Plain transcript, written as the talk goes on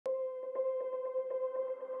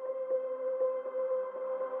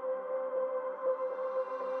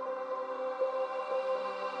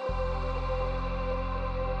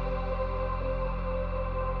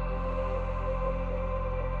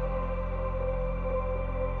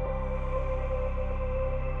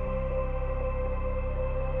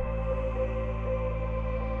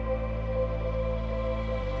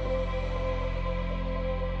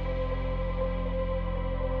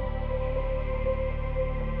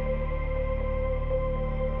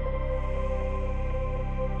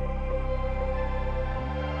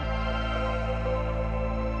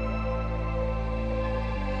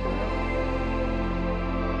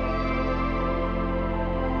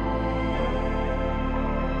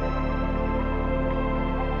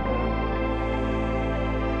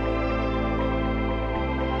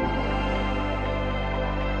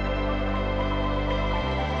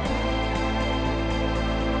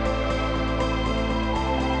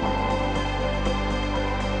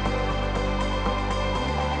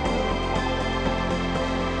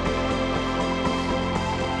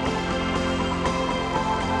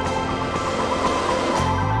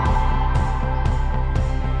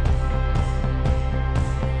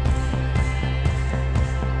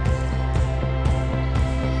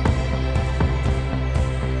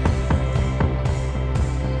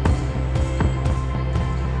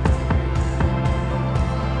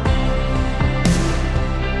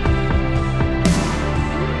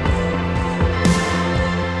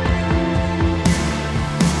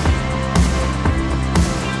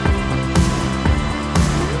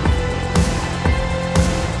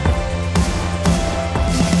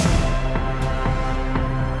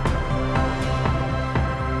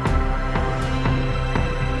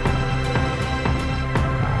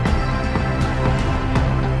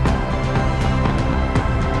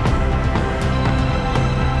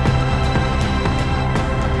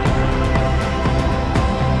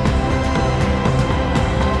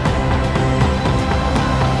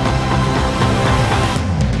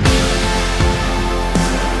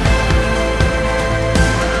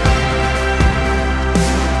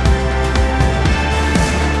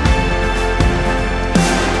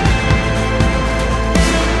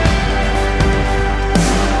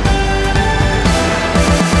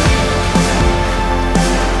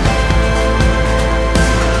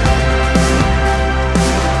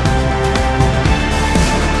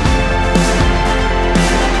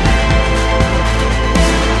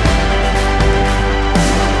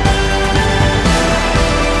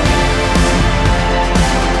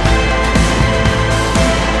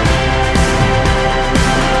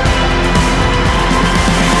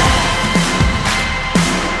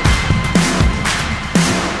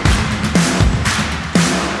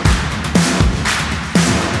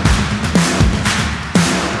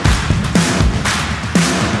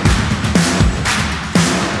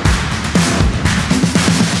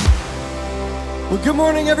Good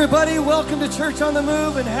morning, everybody. Welcome to Church on the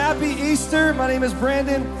Move and happy Easter. My name is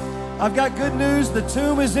Brandon. I've got good news. The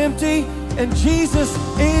tomb is empty and Jesus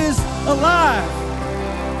is alive.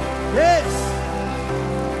 Yes.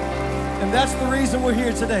 And that's the reason we're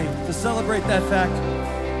here today, to celebrate that fact.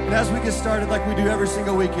 And as we get started like we do every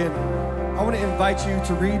single weekend, I want to invite you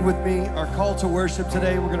to read with me our call to worship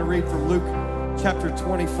today. We're going to read from Luke chapter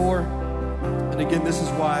 24. And again, this is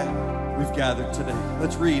why we've gathered today.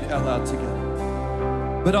 Let's read out loud together.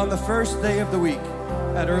 But on the first day of the week,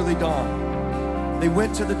 at early dawn, they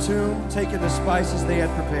went to the tomb, taking the spices they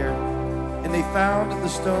had prepared, and they found the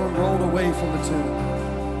stone rolled away from the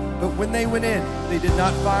tomb. But when they went in, they did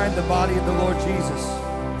not find the body of the Lord Jesus.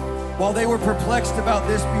 While they were perplexed about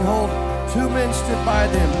this, behold, two men stood by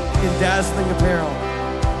them in dazzling apparel.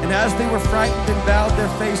 And as they were frightened and bowed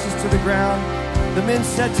their faces to the ground, the men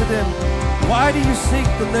said to them, "Why do you seek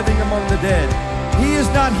the living among the dead? He is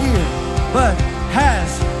not here, but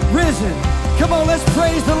has risen." Come on, let's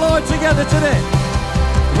praise the Lord together today.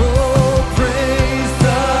 Oh, praise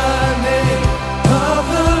the name of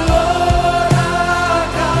the Lord our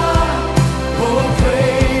God. Oh,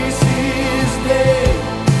 praise his name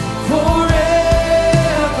forevermore.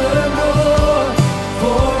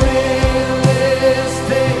 For endless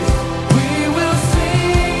days we will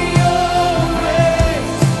sing your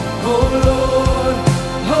praise. Oh, Lord,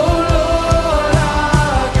 oh, Lord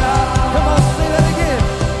our God. Come on, say that again.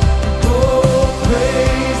 Oh,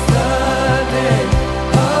 praise the name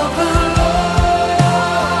of the Lord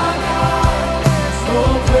our God.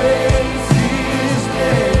 Oh, praise his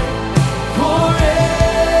name forevermore.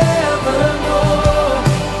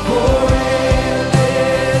 For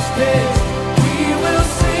endless days we will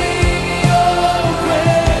sing your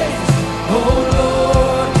praise. Oh,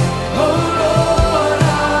 Lord,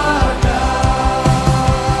 our God.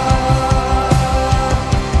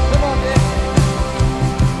 Come on, man.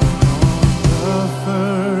 The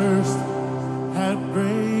first at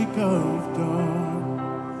break of dawn,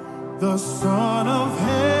 the Son of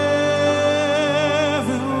Heaven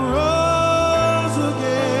rose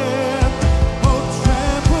again. Oh,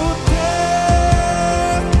 trample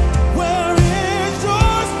death, where is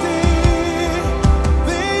your sting?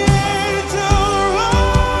 The angels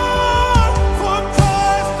roar for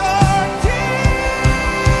Christ our King.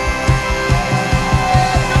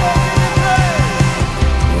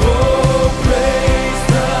 Oh, praise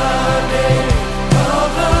the name of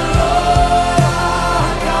the Lord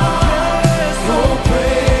our God. Oh,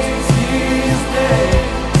 praise his name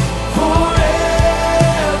forevermore.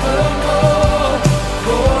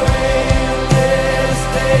 For endless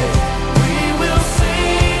days we will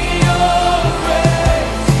sing your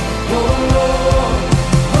praise. Oh, Lord,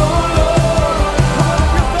 oh, Lord. Come on, if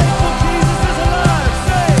you're faithful, Jesus is alive.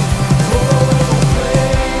 Say, oh,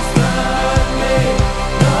 praise the name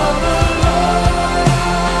of the Lord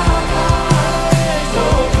our God. So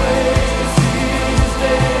praise his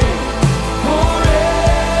name forevermore.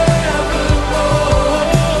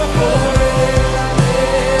 For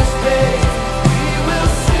endless days we will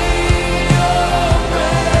sing your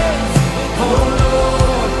praise. Oh,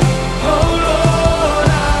 Lord, our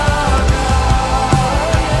God.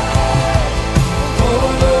 Oh,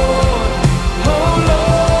 Lord, our God. Oh, Lord, our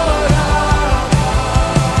God.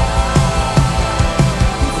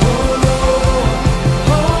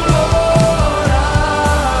 Oh, Lord, our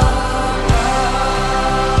God.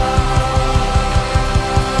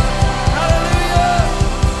 Hallelujah.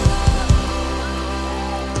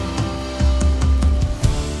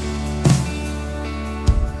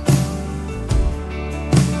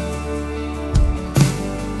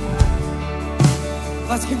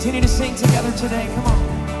 Let's continue to sing together today. Come on.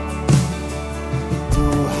 Do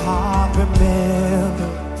I remember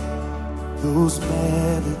those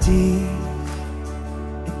melodies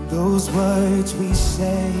and those words we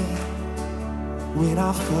say when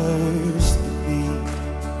I first believed?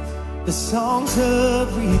 The songs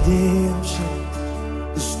of redemption,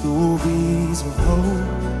 the stories of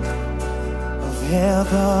hope, of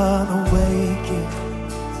heaven awakened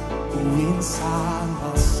inside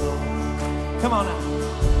my soul. Come on now.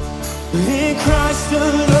 In Christ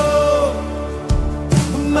alone,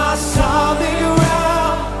 my solid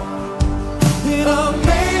rock, in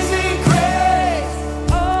amazing grace.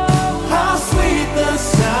 Oh, how sweet the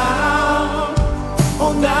sound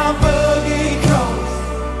on that rugged cross.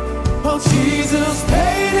 Oh, Jesus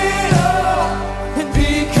paid it all, and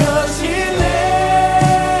because he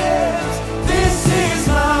lives, this is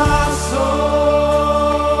my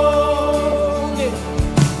soul. Yeah.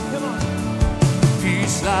 Come on.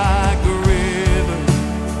 Peace like a river,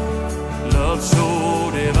 love so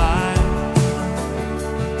divine.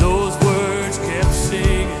 Those words kept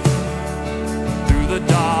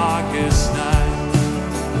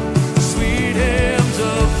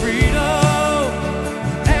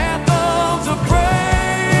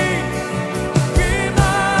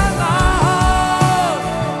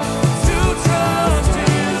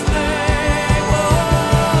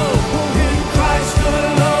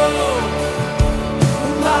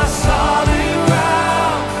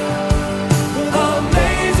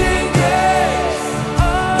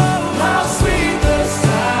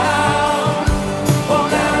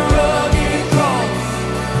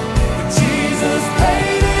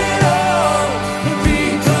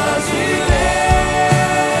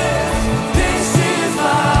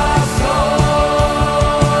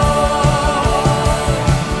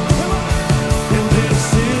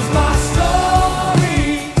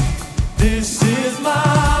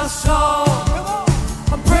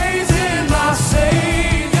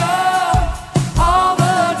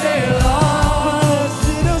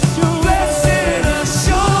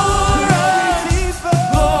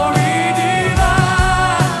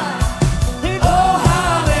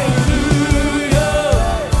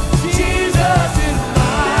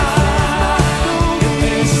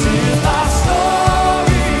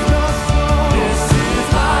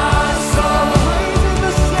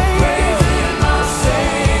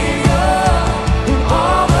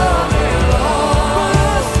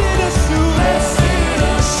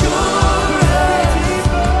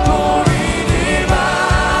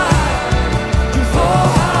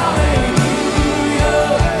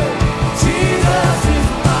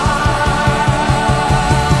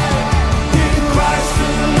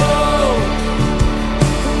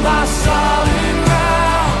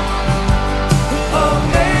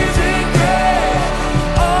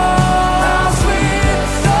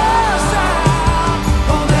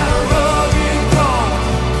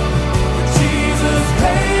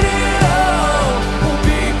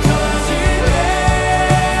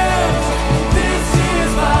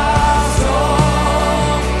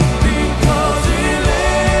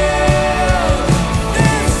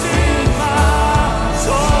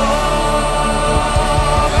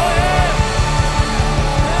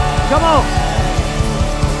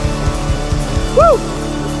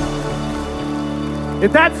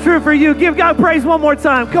If that's true for you, give God praise one more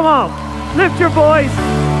time. Come on, lift your voice.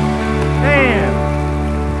 Man,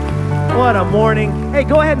 what a morning. Hey,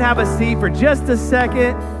 go ahead and have a seat for just a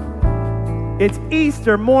second. It's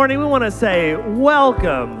Easter morning. We want to say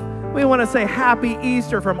welcome. We want to say happy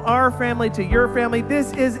Easter from our family to your family.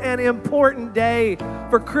 This is an important day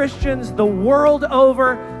for Christians the world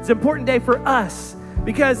over. It's an important day for us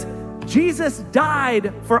because Jesus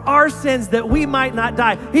died for our sins that we might not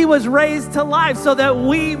die. He was raised to life so that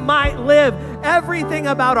we might live. Everything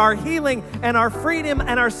about our healing and our freedom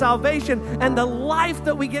and our salvation and the life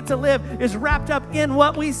that we get to live is wrapped up in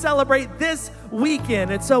what we celebrate this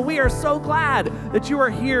weekend. And so we are so glad that you are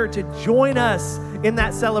here to join us in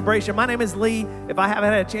that celebration. My name is Lee. If I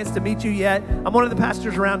haven't had a chance to meet you yet, I'm one of the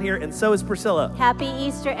pastors around here, and so is Priscilla. Happy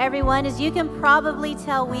Easter, everyone. As you can probably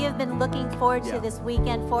tell, we have been looking forward to this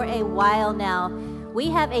weekend for a while now.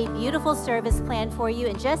 We have a beautiful service planned for you,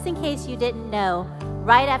 and just in case you didn't know,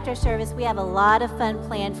 right after service, we have a lot of fun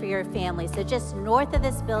planned for your family. So just north of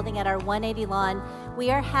this building at our 180 lawn, we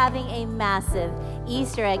are having a massive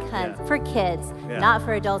Easter egg hunt for kids, not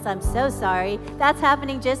for adults. I'm so sorry. That's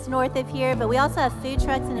happening just north of here, but we also have food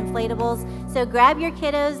trucks and inflatables. So grab your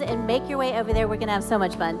kiddos and make your way over there. We're going to have so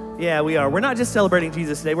much fun. Yeah, we are. We're not just celebrating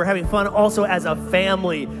Jesus today. We're having fun also as a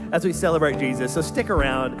family as we celebrate Jesus. So stick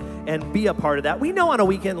around and be a part of that. We know on a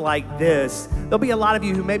weekend like this, there'll be a lot of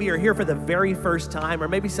you who maybe are here for the very first time, or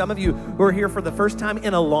maybe some of you who are here for the first time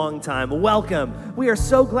in a long time. Welcome. We are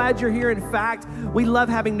so glad you're here. In fact, we love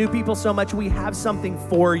having new people so much. We have something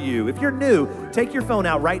for you. If you're new, take your phone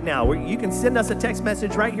out right now. You can send us a text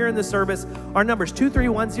message right here in the service. Our number is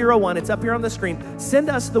 23101. It's up here on the screen. Send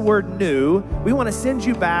us the word new. We want to send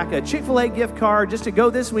you back a Chick-fil-A gift card just to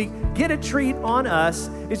go this week. Get a treat on us.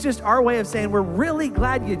 It's just our way of saying we're really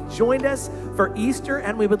glad you joined us for Easter,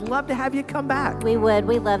 and we would love to have you come back. We would.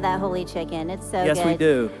 We love that holy chicken. It's so good. Yes, we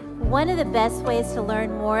do. One of the best ways to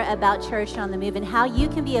learn more about Church on the Move and how you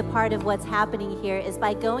can be a part of what's happening here is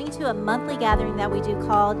by going to a monthly gathering that we do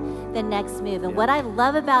called The Next Move. And what I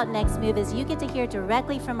love about Next Move is you get to hear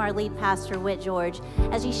directly from our lead pastor, Whit George,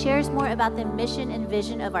 as he shares more about the mission and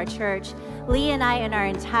vision of our church. Lee and I and our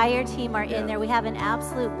entire team are in there. We have an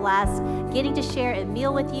absolute blast getting to share a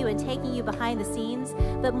meal with you and taking you behind the scenes.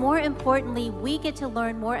 But more importantly, we get to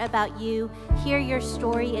learn more about you, hear your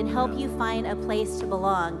story, and help you find a place to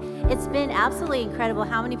belong. It's been absolutely incredible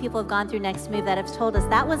how many people have gone through Next Move that have told us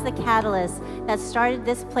that was the catalyst that started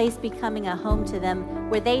this place becoming a home to them,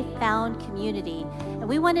 where they found community. And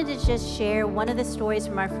we wanted to just share one of the stories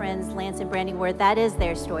from our friends, Lance and Brandy Ward. That is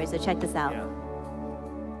their story, so check this out.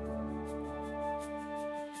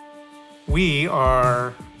 We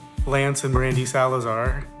are Lance and Brandy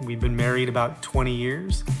Salazar. We've been married about 20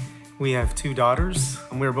 years. We have 2 daughters.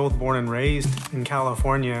 We were both born and raised in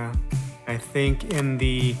California. I think in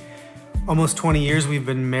the almost 20 years we've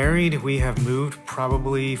been married, we have moved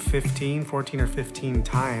probably 14 or 15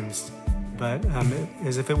 times. But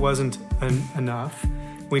as if it wasn't enough,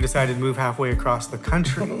 we decided to move halfway across the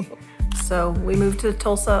country. So we moved to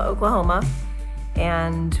Tulsa, Oklahoma,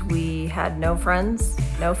 and we had no friends,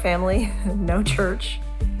 no family, no church.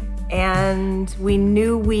 And we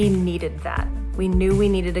knew we needed that. We knew we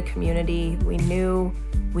needed a community. We knew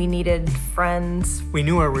we needed friends. We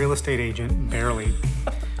knew our real estate agent barely.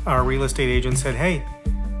 Our real estate agent said, hey,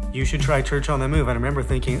 you should try Church on the Move. And I remember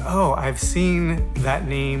thinking, oh, I've seen that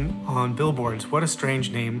name on billboards. What a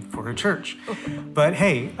strange name for a church. But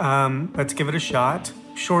hey, let's give it a shot.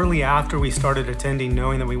 Shortly after we started attending,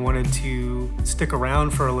 knowing that we wanted to stick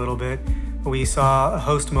around for a little bit, we saw a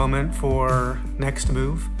host moment for Next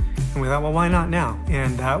Move. And we thought, well, why not now?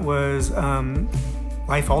 And that was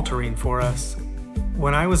life-altering for us.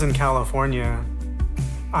 When I was in California,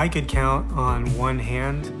 I could count on one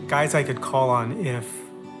hand guys I could call on if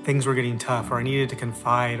things were getting tough or I needed to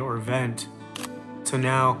confide or vent. So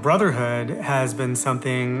now brotherhood has been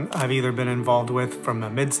something I've either been involved with from a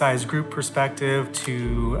mid-sized group perspective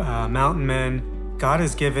to mountain men. God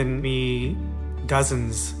has given me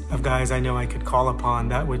dozens of guys I know I could call upon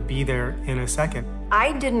that would be there in a second.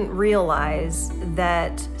 I didn't realize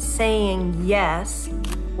that saying yes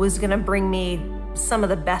was gonna bring me some of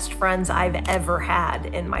the best friends I've ever had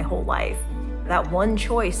in my whole life. That one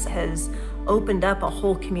choice has opened up a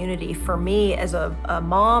whole community for me as a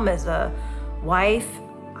mom, as a wife.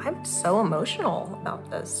 I'm so emotional about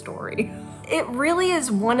this story. It really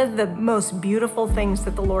is one of the most beautiful things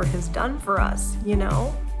that the Lord has done for us, you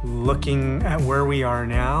know? Looking at where we are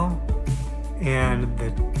now and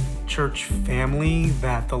the church family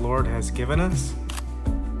that the Lord has given us,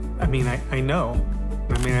 I mean, I know.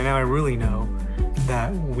 I really know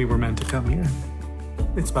that we were meant to come here.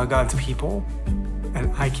 It's about God's people.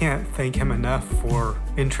 And I can't thank him enough for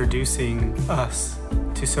introducing us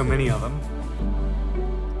to so many of them.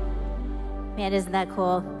 Man, isn't that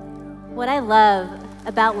cool? What I love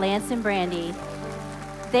about Lance and Brandy,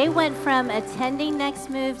 they went from attending Next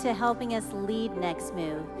Move to helping us lead Next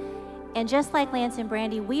Move. And just like Lance and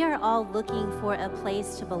Brandy, we are all looking for a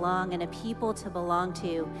place to belong and a people to belong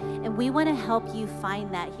to. And we want to help you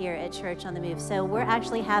find that here at Church on the Move. So we're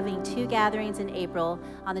actually having 2 gatherings in April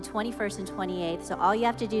on the 21st and 28th. So all you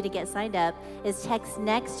have to do to get signed up is text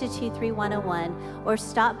NEXT to 23101 or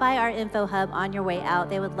stop by our info hub on your way out.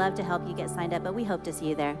 They would love to help you get signed up, but we hope to see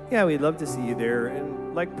you there. Yeah, we'd love to see you there.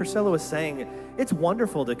 And like Priscilla was saying, it's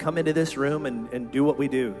wonderful to come into this room and do what we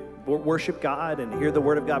do. Worship God and hear the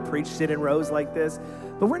word of God preached, sit in rows like this.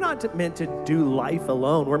 But we're not meant to do life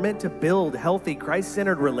alone. We're meant to build healthy,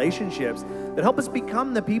 Christ-centered relationships that help us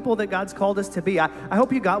become the people that God's called us to be. I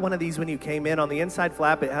hope you got one of these when you came in. On the inside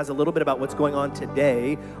flap, it has a little bit about what's going on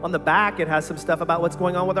today. On the back, it has some stuff about what's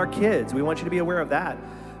going on with our kids. We want you to be aware of that.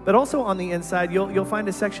 But also on the inside, you'll find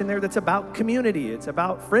a section there that's about community. It's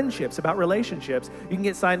about friendships, about relationships. You can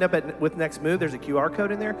get signed up with Next Move. There's a QR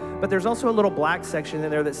code in there. But there's also a little black section in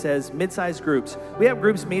there that says mid-sized groups. We have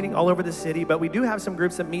groups meeting all over the city, but we do have some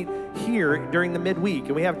groups that meet here during the midweek.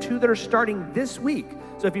 And we have 2 that are starting this week.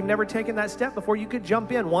 So if you've never taken that step before, you could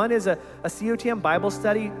jump in. One is a COTM Bible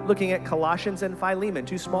study looking at Colossians and Philemon,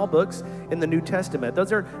 2 small books in the New Testament.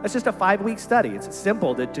 That's just a 5-week study. It's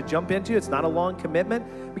simple to jump into. It's not a long commitment.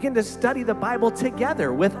 Begin to study the Bible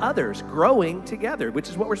together with others, growing together, which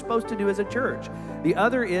is what we're supposed to do as a church. The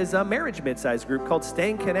other is a marriage mid-sized group called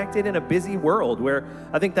Staying Connected in a Busy World, where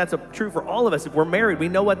I think that's true for all of us. If we're married, we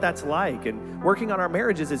know what that's like, and working on our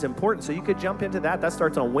marriages is important, so you could jump into that. That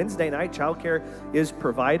starts on Wednesday night. Childcare is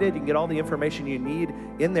provided. You can get all the information you need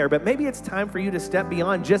in there, but maybe it's time for you to step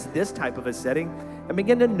beyond just this type of a setting and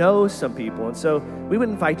begin to know some people. And so we would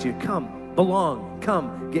invite you, come, belong,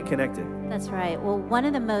 come, get connected. That's right. Well, one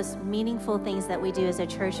of the most meaningful things that we do as a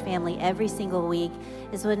church family every single week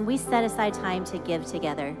is when we set aside time to give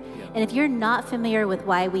together. And if you're not familiar with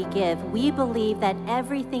why we give, we believe that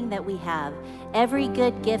everything that we have, every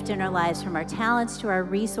good gift in our lives, from our talents to our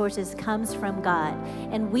resources, comes from God.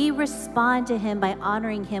 And we respond to Him by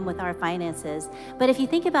honoring Him with our finances. But if you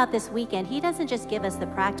think about this weekend, He doesn't just give us the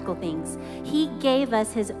practical things. He gave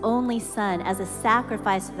us His only Son as a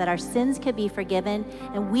sacrifice so that our sins could be forgiven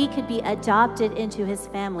and we could be adopted into His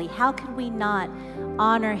family. How could we not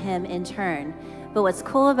honor Him in turn? But what's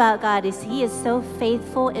cool about God is He is so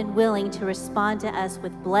faithful and willing to respond to us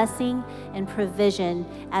with blessing and provision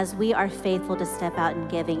as we are faithful to step out in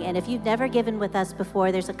giving. And if you've never given with us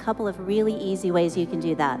before, there's a couple of really easy ways you can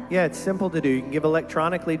do that. Yeah, it's simple to do. You can give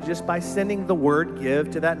electronically just by sending the word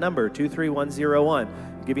GIVE to that number, 23101.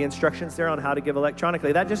 I'll give you instructions there on how to give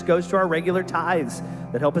electronically. That just goes to our regular tithes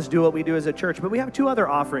that help us do what we do as a church. But we have 2 other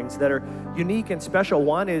offerings that are unique and special.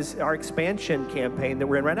 One is our expansion campaign that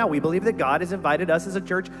we're in right now. We believe that God has invited us as a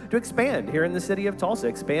church to expand here in the city of Tulsa,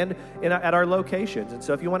 expand at our locations. And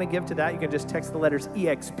so if you want to give to that, you can just text the letters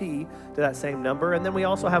EXP to that same number. And then we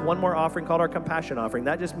also have one more offering called our compassion offering.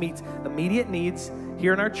 That just meets immediate needs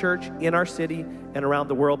here in our church, in our city, and around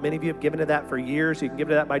the world. Many of you have given to that for years. You can give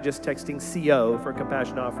to that by just texting CO for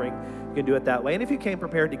compassion offering. You can do it that way. And if you came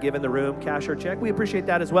prepared to give in the room, cash or check, we appreciate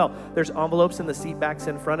that as well. There's envelopes in the seat backs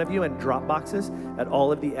in front of you and drop boxes at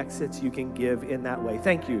all of the exits. You can give in that way.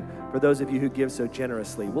 Thank you for those of you who give so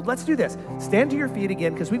generously. Well, let's do this. Stand to your feet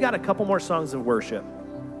again, because we've got a couple more songs of worship.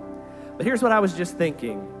 But here's what I was just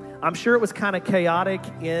thinking. I'm sure it was kind of chaotic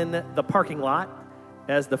in the parking lot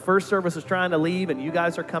as the first service was trying to leave and you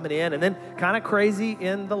guys are coming in, and then kind of crazy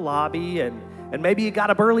in the lobby, and maybe you got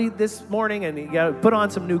up early this morning and you got to put on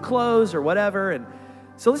some new clothes or whatever. And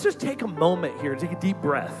so let's just take a moment here, take a deep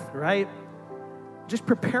breath, right? Just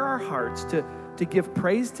prepare our hearts to give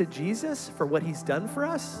praise to Jesus for what He's done for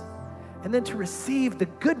us, and then to receive the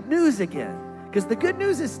good news again, because the good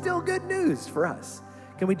news is still good news for us.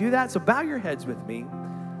 Can we do that? So bow your heads with me.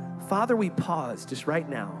 Father, we pause just right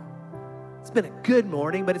now. It's been a good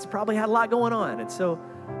morning, but it's probably had a lot going on. And so,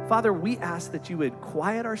 Father, we ask that you would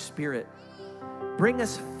quiet our spirit, bring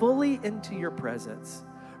us fully into your presence,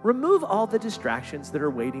 remove all the distractions that are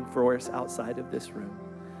waiting for us outside of this room,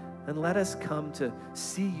 and let us come to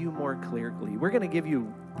see you more clearly. We're going to give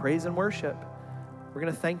you praise and worship. We're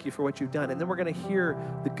going to thank you for what you've done, and then we're going to hear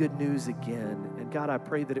the good news again. And God, I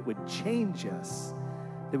pray that it would change us,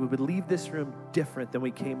 that we would leave this room different than we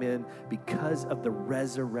came in because of the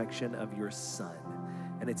resurrection of your Son.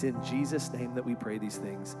 And it's in Jesus' name that we pray these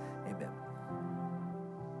things. Amen.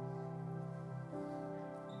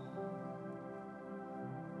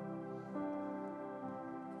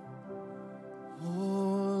 Oh.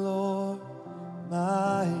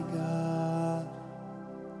 my God.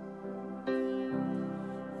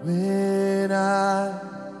 When I,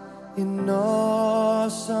 in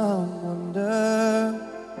awesome wonder,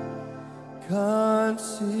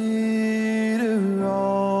 consider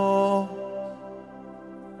all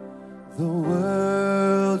the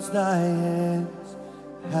worlds thy hands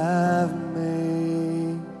have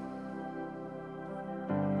made,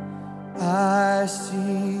 I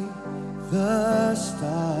see the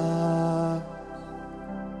stars,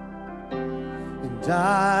 and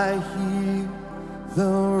I hear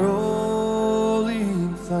the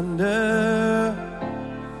rolling thunder,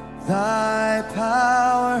 thy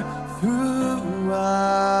power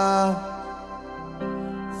throughout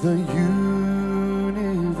the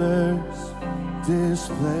universe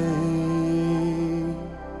display.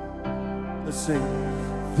 Let's sing.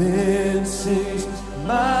 Then sings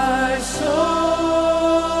my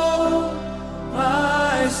soul,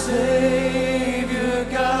 my Savior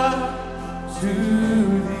God, to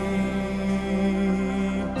thee.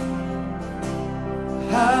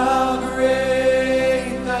 How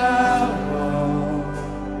great thou art,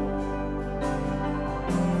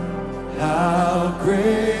 how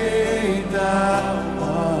great thou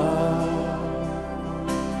art.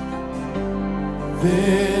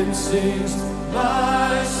 Then sings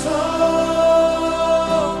my soul,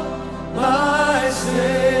 my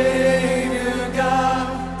Savior God,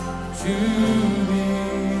 to thee.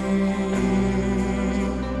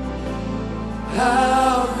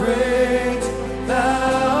 How great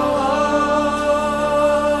thou art,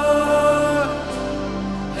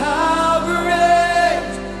 how great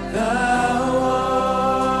thou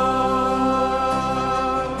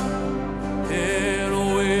art. And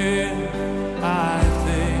when I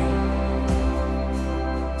think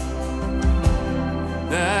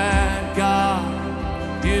that God,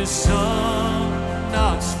 His Son,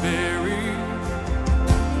 not sparing,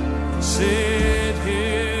 sent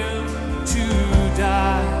Him to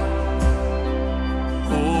die,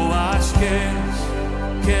 oh, I scarce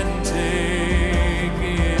can take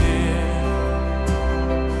it in,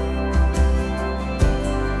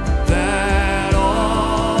 that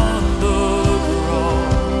on the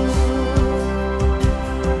cross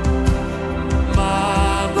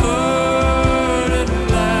my burden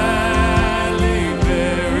gladly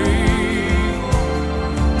buried.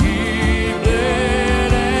 He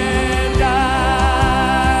bled and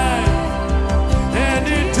died, and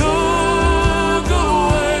He took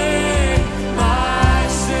away my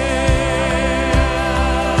sin.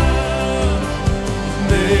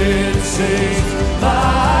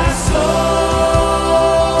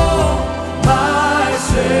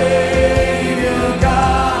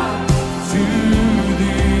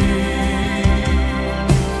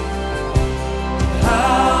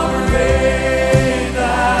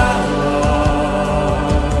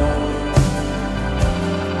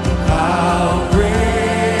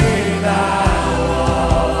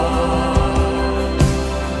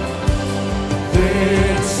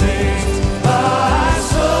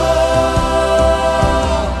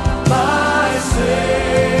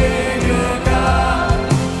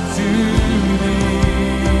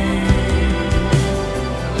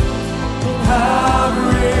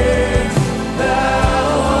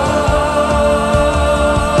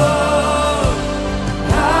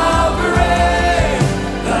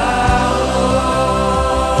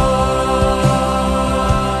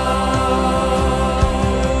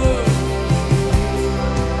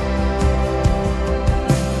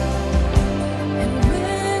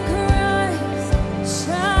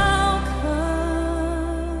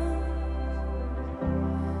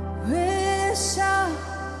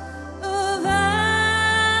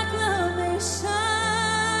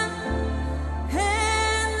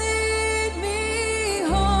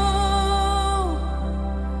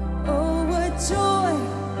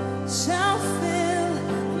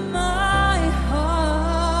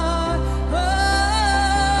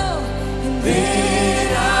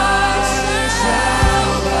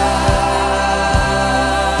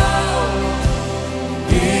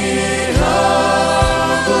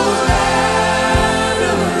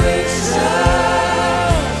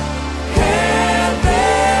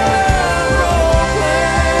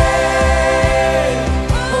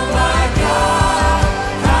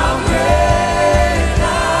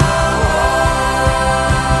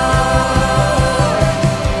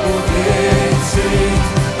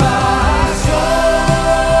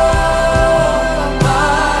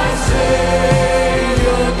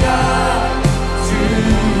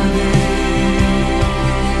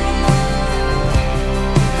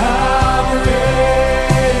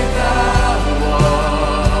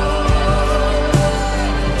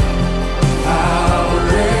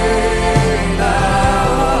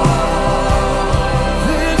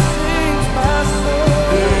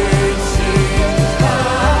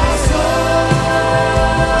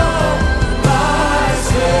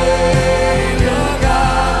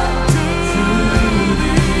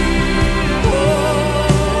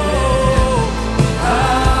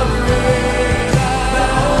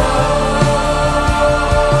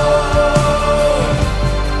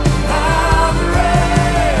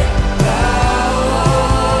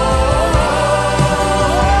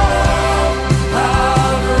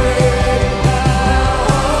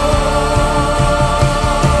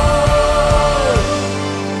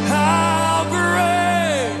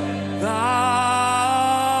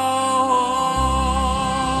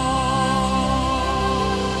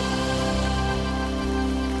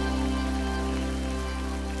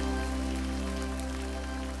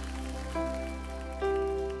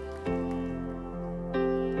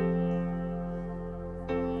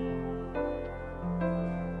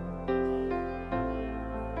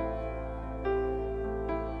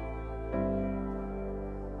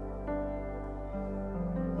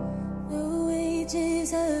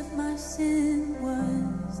 of my sin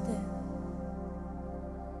was dead.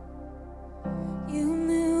 You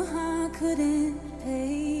knew I couldn't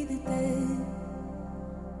pay the debt.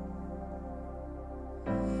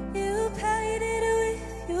 You paid it with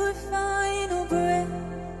your final breath.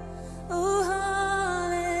 Oh,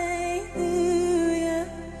 hallelujah,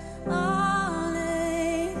 hallelujah.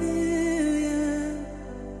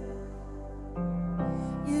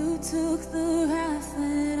 You took the wrath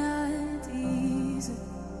that I deserved.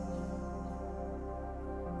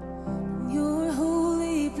 Your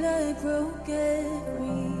holy blood broke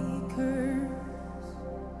every curse.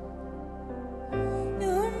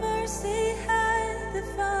 Your mercy had the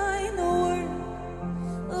final word.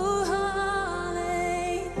 Oh,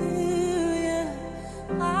 hallelujah,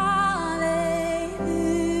 hallelujah.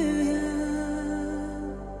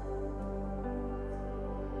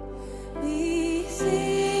 We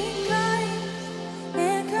sing Christ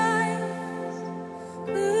and Christ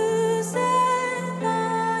crucified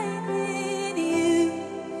in you.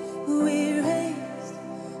 We're raised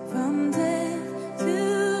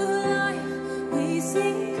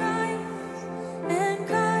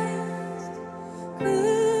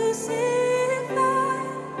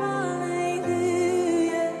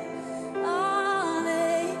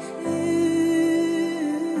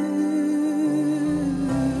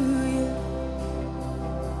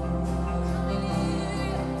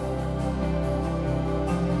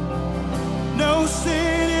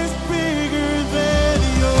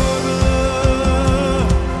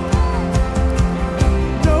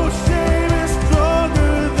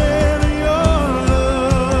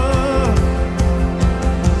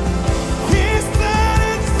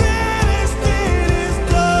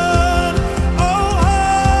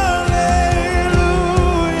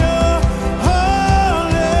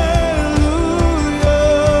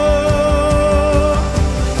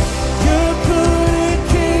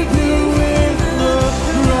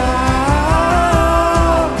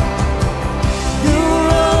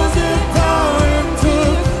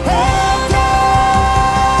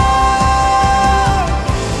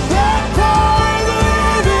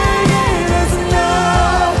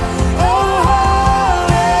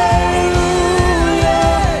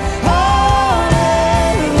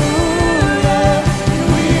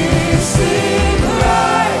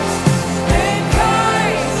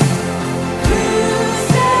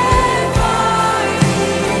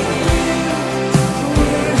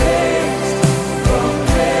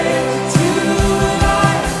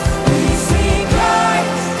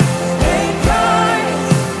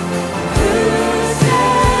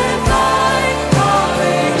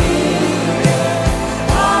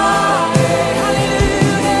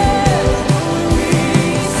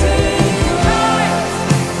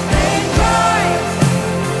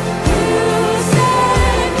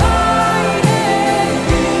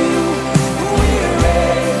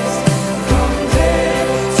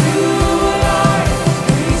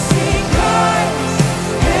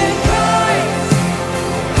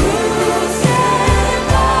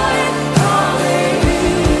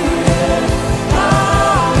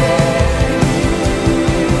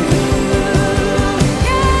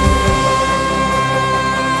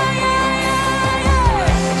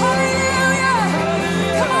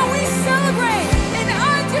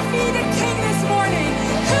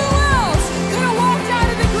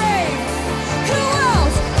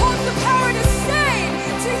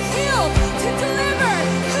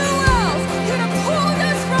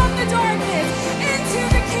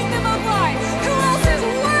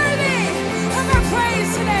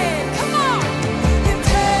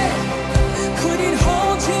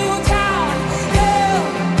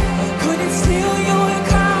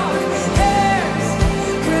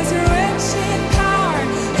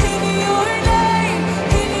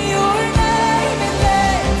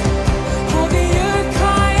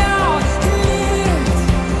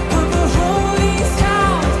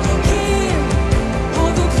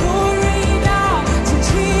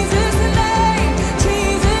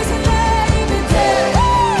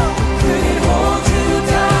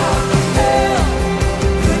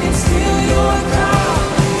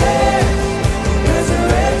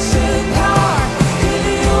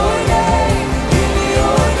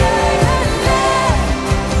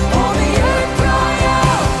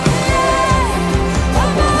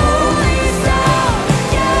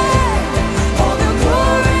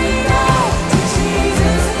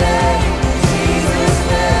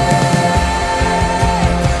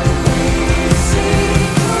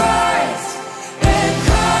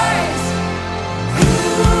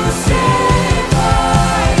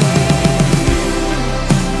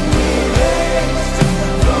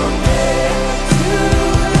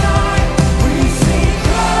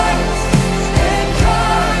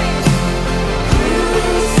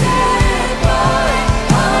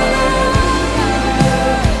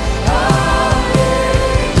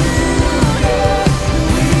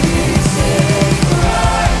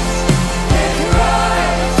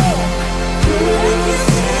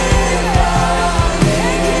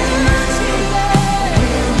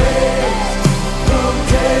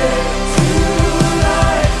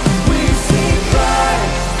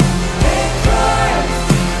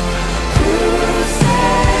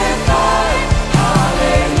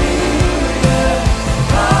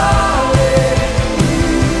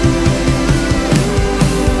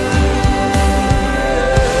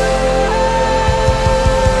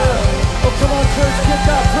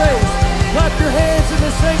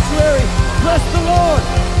the sanctuary. Bless the Lord.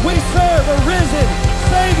 We serve a risen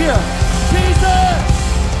Savior, Jesus.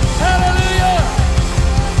 Hallelujah.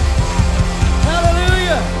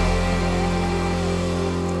 Hallelujah.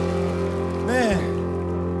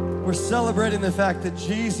 Man, we're celebrating the fact that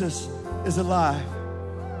Jesus is alive.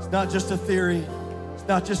 It's not just a theory. It's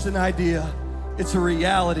not just an idea. It's a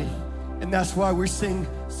reality. And that's why we sing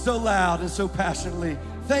so loud and so passionately.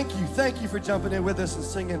 Thank you for jumping in with us and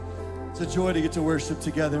singing. It's a joy to get to worship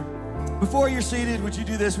together. Before you're seated, would you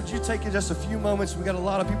do this? Would you take just a few moments? We got a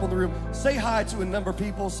lot of people in the room. Say hi to a number of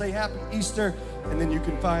people. Say Happy Easter, and then you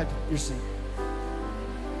can find your seat.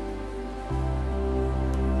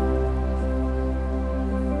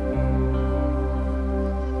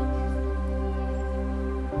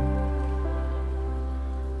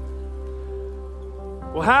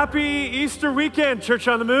 Well, happy Easter weekend, Church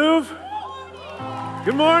on the Move.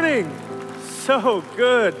 Good morning. So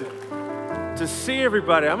good to see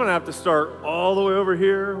everybody. I'm gonna have to start all the way over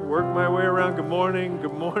here, work my way around. Good morning,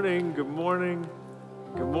 good morning, good morning,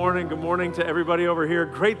 good morning, good morning to everybody over here.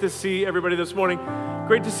 Great to see everybody this morning.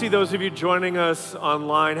 Great to see those of you joining us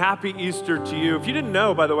online. Happy Easter to you. If you didn't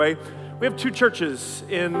know, by the way, we have two churches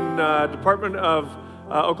in Department of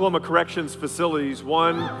Oklahoma Corrections facilities.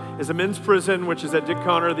 One is a men's prison, which is at Dick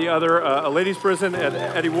Connor. The other, a ladies' prison at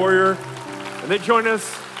Eddie Warrior. And they join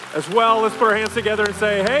us as well. Let's put our hands together and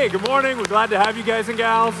say, hey, good morning. We're glad to have you guys and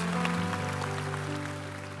gals.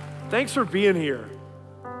 Thanks for being here.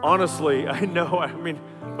 Honestly, I know,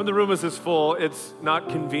 when the room is this full, it's not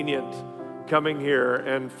convenient coming here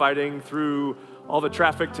and fighting through all the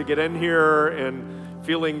traffic to get in here and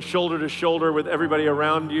feeling shoulder to shoulder with everybody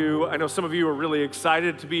around you. I know some of you are really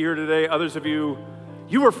excited to be here today. Others of you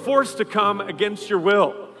were forced to come against your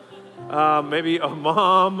will. Maybe a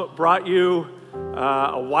mom brought you,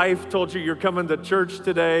 a wife told you you're coming to church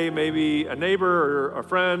today. Maybe a neighbor or a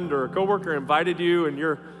friend or a coworker invited you and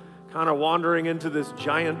you're kind of wandering into this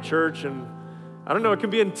giant church. And I don't know, it can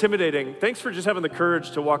be intimidating. Thanks for just having the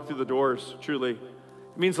courage to walk through the doors, truly.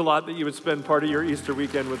 It means a lot that you would spend part of your Easter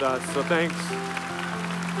weekend with us, so thanks.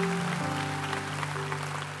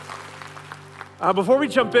 Before we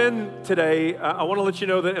jump in today, I want to let you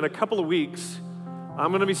know that in a couple of weeks, I'm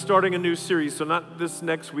going to be starting a new series. So not this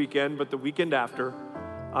next weekend, but the weekend after.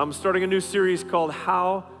 I'm starting a new series called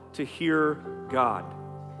How to Hear God.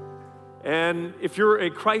 And if you're a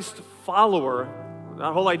Christ follower,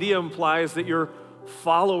 that whole idea implies that you're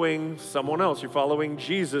following someone else. You're following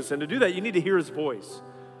Jesus. And to do that, you need to hear his voice.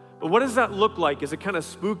 But what does that look like? Is it kind of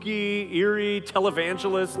spooky, eerie,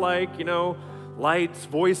 televangelist-like, lights,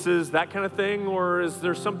 voices, that kind of thing? Or is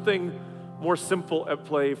there something more simple at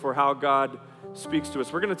play for how God speaks to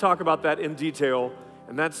us? We're going to talk about that in detail,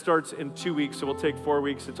 and that starts in 2 weeks, so we'll take 4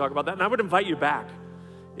 weeks to talk about that. And I would invite you back.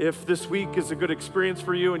 If this week is a good experience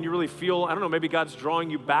for you and you really feel, maybe God's drawing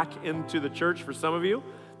you back into the church. For some of you,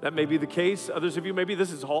 that may be the case. Others of you, maybe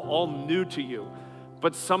this is all new to you,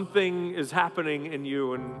 but something is happening in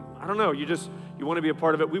you, and you want to be a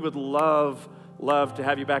part of it. We would love to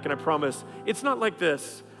have you back, and I promise it's not like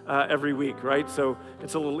this every week, right? So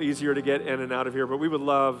it's a little easier to get in and out of here, but we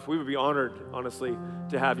would be honored, honestly,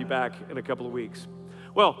 to have you back in a couple of weeks.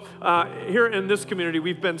 Well, here in this community,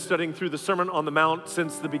 we've been studying through the Sermon on the Mount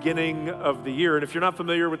since the beginning of the year, and if you're not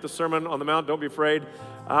familiar with the Sermon on the Mount, don't be afraid.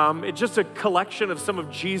 It's just a collection of some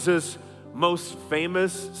of Jesus' most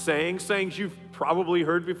famous sayings you've probably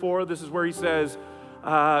heard before. This is where he says,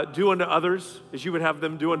 do unto others as you would have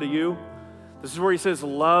them do unto you. This is where he says,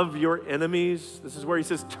 love your enemies. This is where he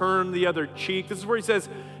says, turn the other cheek. This is where he says,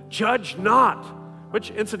 judge not,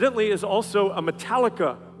 which incidentally is also a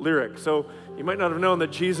Metallica lyric. So you might not have known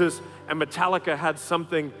that Jesus and Metallica had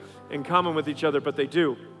something in common with each other, but they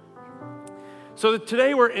do. So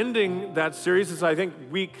today we're ending that series. This is, I think,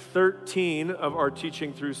 week 13 of our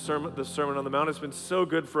teaching through the Sermon on the Mount. It's been so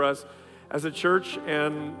good for us as a church,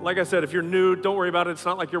 and like I said, if you're new, don't worry about it. It's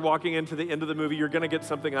not like you're walking into the end of the movie. You're going to get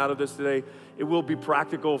something out of this today. It will be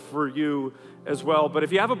practical for you as well. But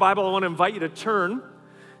if you have a Bible, I want to invite you to turn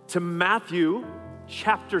to Matthew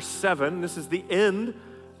chapter 7. This is the end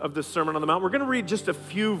of the Sermon on the Mount. We're going to read just a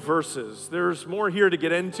few verses. There's more here to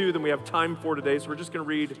get into than we have time for today, so we're just going to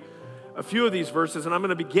read a few of these verses, and I'm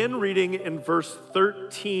going to begin reading in verse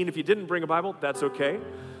 13. If you didn't bring a Bible, that's okay.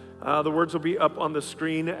 The words will be up on the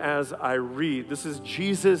screen as I read. This is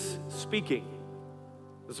Jesus speaking.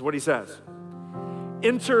 This is what he says.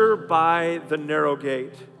 Enter by the narrow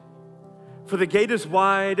gate, for the gate is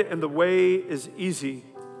wide and the way is easy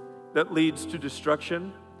that leads to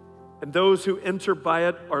destruction, and those who enter by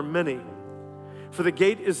it are many. For the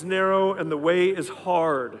gate is narrow and the way is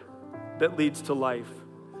hard that leads to life,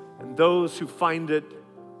 and those who find it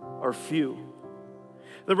are few.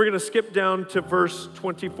 Then we're going to skip down to verse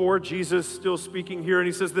 24. Jesus still speaking here, and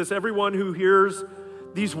he says this, everyone who hears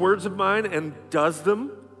these words of mine and does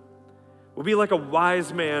them will be like a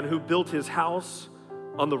wise man who built his house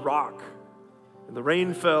on the rock. And the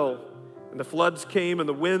rain fell, and the floods came, and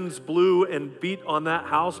the winds blew and beat on that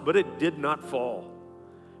house, but it did not fall,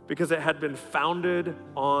 because it had been founded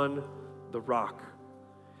on the rock.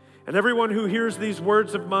 And everyone who hears these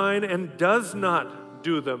words of mine and does not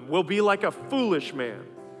do them will be like a foolish man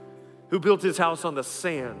who built his house on the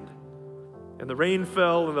sand. And the rain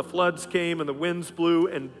fell, and the floods came, and the winds blew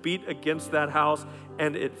and beat against that house,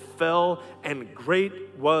 and it fell, and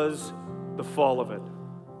great was the fall of it.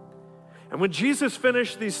 And when Jesus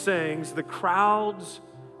finished these sayings, the crowds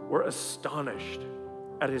were astonished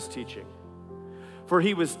at his teaching, for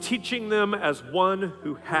he was teaching them as one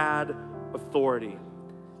who had authority,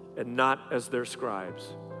 and not as their scribes.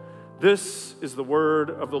 This is the word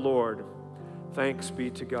of the Lord. Thanks be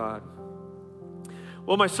to God.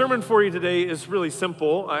 Well, my sermon for you today is really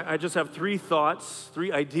simple. I just have three thoughts,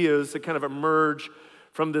 three ideas that kind of emerge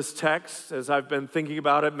from this text as I've been thinking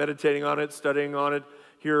about it, meditating on it, studying on it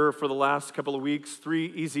here for the last couple of weeks. Three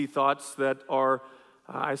easy thoughts that are,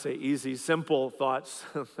 I say easy, simple thoughts.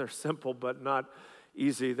 They're simple, but not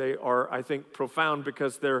easy. They are, I think, profound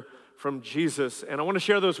because they're from Jesus. And I want to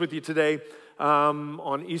share those with you today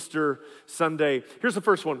on Easter Sunday. Here's the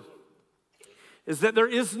first one, is that there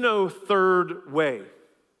is no third way.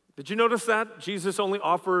 Did you notice that? Jesus only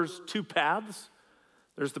offers two paths.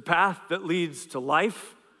 There's the path that leads to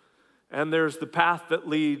life, and there's the path that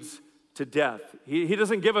leads to death. He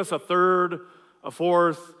doesn't give us a third, a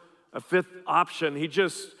fourth, a fifth option. He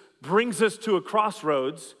just brings us to a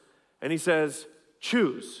crossroads, and he says,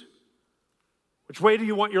 choose. Which way do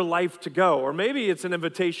you want your life to go? Or maybe it's an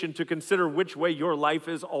invitation to consider which way your life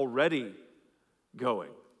is already going.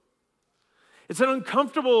 It's an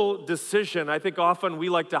uncomfortable decision. I think often we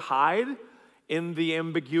like to hide in the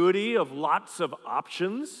ambiguity of lots of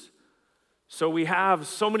options. So we have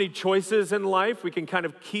so many choices in life we can kind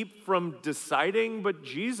of keep from deciding, but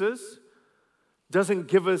Jesus doesn't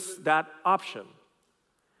give us that option.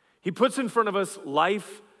 He puts in front of us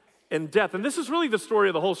life and death. And this is really the story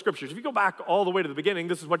of the whole scriptures. If you go back all the way to the beginning,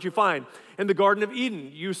 this is what you find. In the Garden of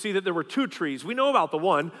Eden, you see that there were two trees. We know about the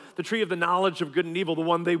one, the tree of the knowledge of good and evil, the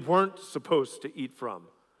one they weren't supposed to eat from.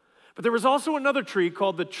 But there was also another tree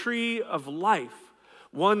called the tree of life.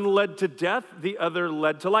 One led to death, the other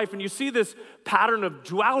led to life. And you see this pattern of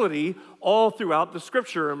duality all throughout the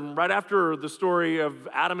scripture. And right after the story of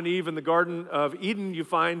Adam and Eve in the Garden of Eden, you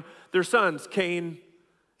find their sons, Cain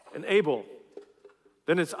and Abel.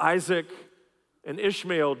 Then it's Isaac and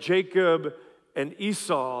Ishmael, Jacob and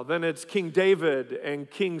Esau. Then it's King David and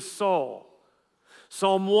King Saul.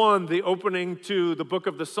 Psalm 1, the opening to the book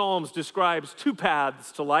of the Psalms, describes two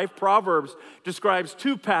paths to life. Proverbs describes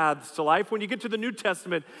two paths to life. When you get to the New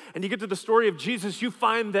Testament and you get to the story of Jesus, you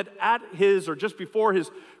find that at his, or just before his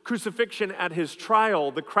crucifixion, at his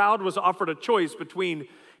trial, the crowd was offered a choice between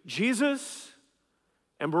Jesus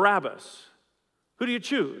and Barabbas. Who do you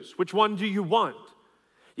choose? Which one do you want?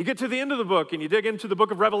 You get to the end of the book and you dig into the book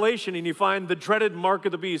of Revelation and you find the dreaded mark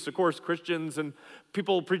of the beast. Of course, Christians and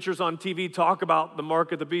preachers on TV talk about the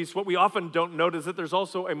mark of the beast. What we often don't note is that there's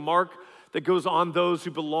also a mark that goes on those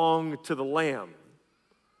who belong to the Lamb.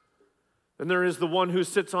 And there is the one who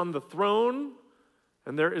sits on the throne,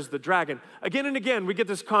 and there is the dragon. Again and again, we get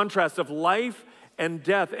this contrast of life and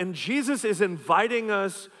death. And Jesus is inviting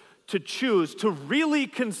us to choose, to really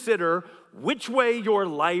consider which way your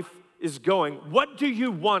life is going. What do you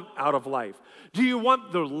want out of life? Do you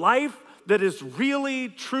want the life that is really,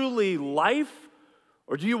 truly life?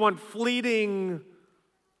 Or do you want fleeting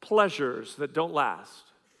pleasures that don't last?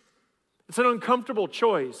 It's an uncomfortable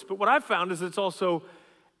choice, but what I've found is it's also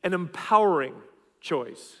an empowering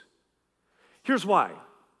choice. Here's why.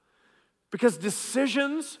 Because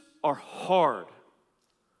decisions are hard.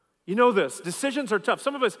 You know this, decisions are tough.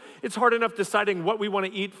 Some of us, it's hard enough deciding what we want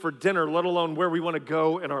to eat for dinner, let alone where we want to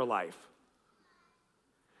go in our life.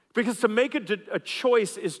 Because to make a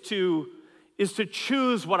choice is to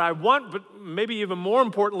choose what I want, but maybe even more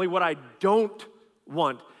importantly, what I don't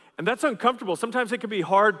want. And that's uncomfortable. Sometimes it can be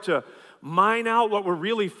hard to mine out what we're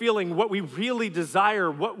really feeling, what we really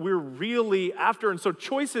desire, what we're really after. And so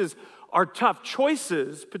choices are tough.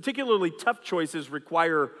 Choices, particularly tough choices,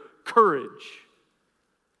 require courage.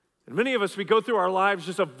 And many of us, we go through our lives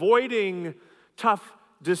just avoiding tough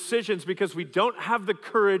decisions because we don't have the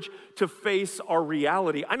courage to face our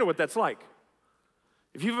reality. I know what that's like.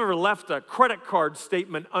 If you've ever left a credit card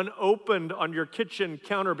statement unopened on your kitchen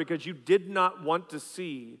counter because you did not want to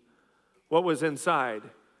see what was inside,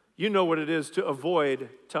 you know what it is to avoid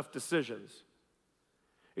tough decisions.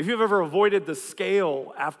 If you've ever avoided the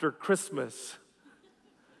scale after Christmas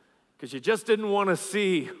because you just didn't want to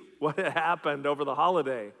see what had happened over the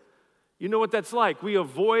holiday, you know what that's like. We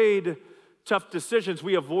avoid tough decisions.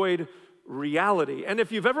 We avoid reality. And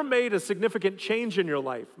if you've ever made a significant change in your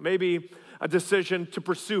life, maybe a decision to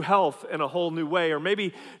pursue health in a whole new way, or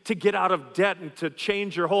maybe to get out of debt and to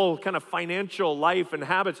change your whole kind of financial life and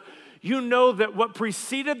habits, you know that what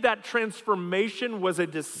preceded that transformation was a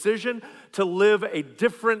decision to live a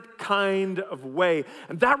different kind of way.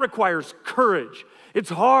 And that requires courage. It's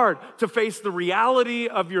hard to face the reality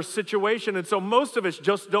of your situation, and so most of us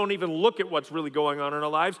just don't even look at what's really going on in our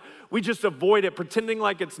lives. We just avoid it, pretending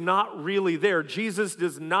like it's not really there. Jesus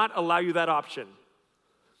does not allow you that option.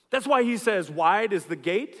 That's why he says, wide is the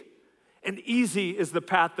gate, and easy is the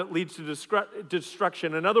path that leads to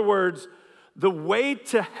destruction. In other words, the way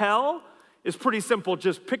to hell is pretty simple.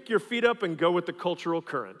 Just pick your feet up and go with the cultural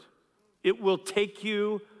current. It will take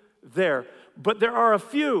you there. But there are a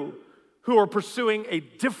few who are pursuing a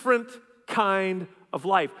different kind of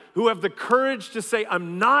life, who have the courage to say,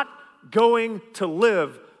 I'm not going to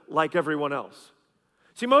live like everyone else.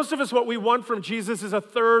 See, most of us, what we want from Jesus is a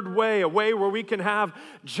third way, a way where we can have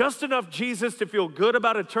just enough Jesus to feel good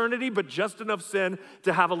about eternity, but just enough sin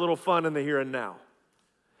to have a little fun in the here and now.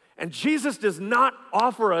 And Jesus does not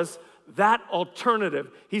offer us that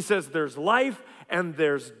alternative. He says there's life and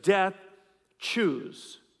there's death.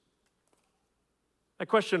 Choose. My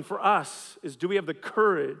question for us is, do we have the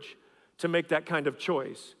courage to make that kind of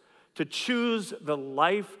choice? To choose the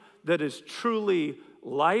life that is truly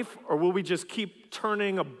life? Or will we just keep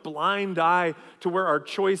turning a blind eye to where our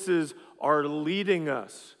choices are leading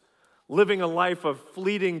us? Living a life of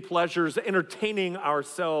fleeting pleasures, entertaining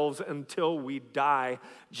ourselves until we die.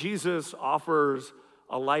 Jesus offers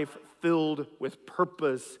a life filled with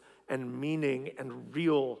purpose and meaning and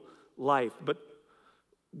real life. But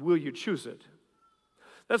will you choose it?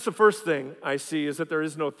 That's the first thing I see, is that there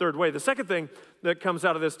is no third way. The second thing that comes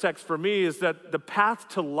out of this text for me is that the path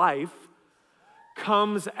to life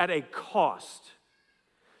comes at a cost.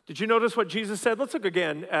 Did you notice what Jesus said? Let's look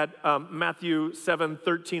again at Matthew 7,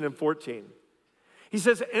 13 and 14. He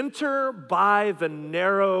says, enter by the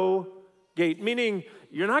narrow gate, meaning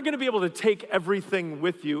you're not going to be able to take everything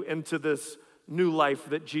with you into this new life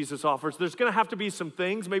that Jesus offers. There's going to have to be some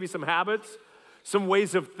things, maybe some habits, some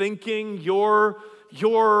ways of thinking, your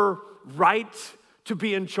right to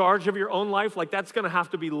be in charge of your own life, like that's going to have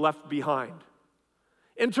to be left behind.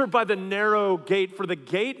 Enter by the narrow gate, for the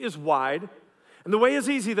gate is wide, and the way is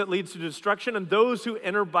easy that leads to destruction, and those who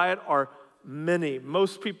enter by it are many.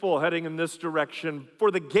 Most people heading in this direction. For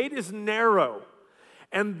the gate is narrow,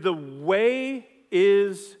 and the way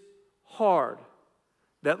is hard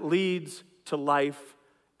that leads to life,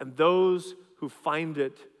 and those who find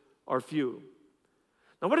it are few.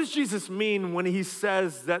 Now, what does Jesus mean when he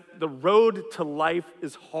says that the road to life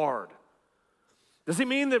is hard? Does he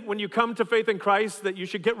mean that when you come to faith in Christ that you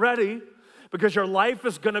should get ready because your life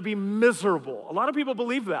is going to be miserable? A lot of people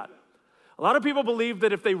believe that. A lot of people believe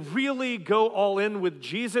that if they really go all in with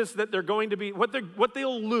Jesus, that they're going to be, what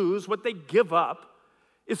they'll lose, what they give up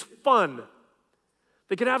is fun.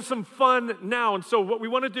 They can have some fun now. And so what we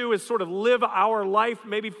want to do is sort of live our life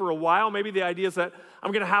maybe for a while. Maybe the idea is that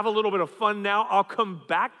I'm going to have a little bit of fun now. I'll come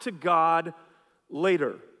back to God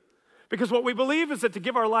later. Because what we believe is that to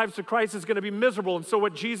give our lives to Christ is going to be miserable. And so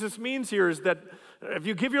what Jesus means here is that if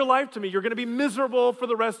you give your life to me, you're going to be miserable for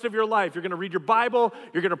the rest of your life. You're going to read your Bible.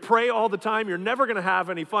 You're going to pray all the time. You're never going to have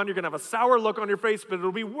any fun. You're going to have a sour look on your face, but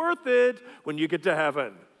it'll be worth it when you get to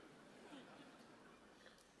heaven.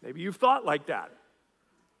 Maybe you've thought like that.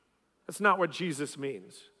 That's not what Jesus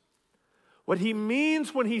means. What he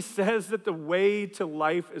means when he says that the way to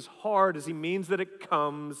life is hard is he means that it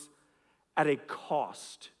comes at a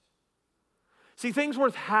cost. See, things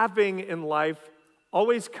worth having in life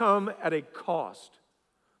always come at a cost.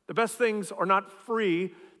 The best things are not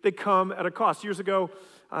free, they come at a cost. Years ago,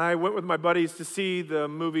 I went with my buddies to see the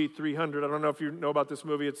movie 300. I don't know if you know about this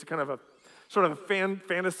movie. It's kind of a sort of a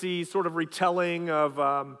fantasy sort of retelling of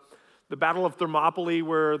the Battle of Thermopylae,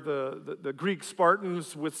 where the Greek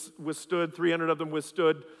Spartans withstood, 300 of them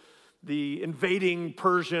withstood the invading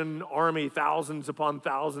Persian army, thousands upon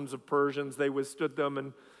thousands of Persians. They withstood them,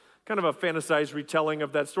 and kind of a fantasized retelling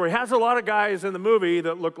of that story. It has a lot of guys in the movie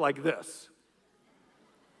that look like this.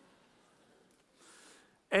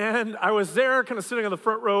 And I was there kind of sitting on the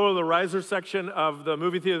front row of the riser section of the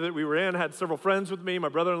movie theater that we were in. Had several friends with me. My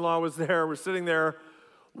brother-in-law was there. We're sitting there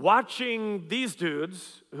watching these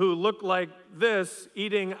dudes who look like this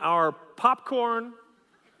eating our popcorn,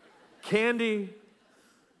 candy,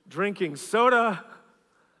 drinking soda.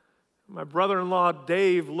 My brother-in-law,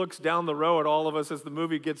 Dave, looks down the row at all of us as the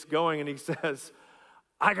movie gets going, and he says,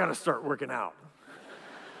 I got to start working out.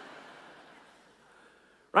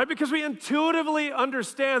 Right? Because we intuitively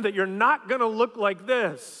understand that you're not going to look like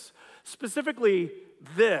this, specifically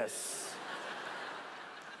this.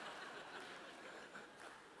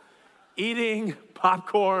 Eating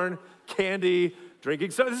popcorn, candy,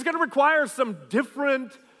 drinking. So this is going to require some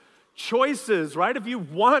different choices, right? If you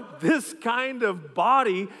want this kind of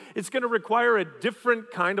body, it's going to require a different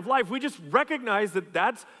kind of life. We just recognize that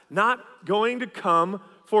that's not going to come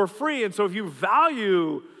for free. And so if you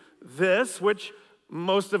value this, which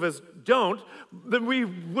most of us don't, then we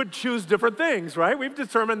would choose different things, right? We've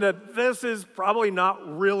determined that this is probably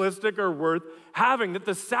not realistic or worth having, that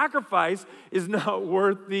the sacrifice is not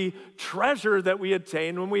worth the treasure that we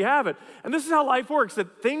attain when we have it. And this is how life works,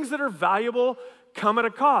 that things that are valuable come at a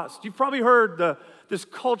cost. You've probably heard this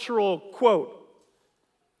cultural quote,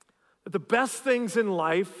 that the best things in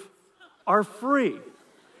life are free.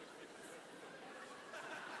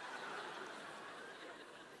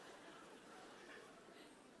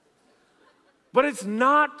 But it's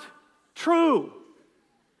not true.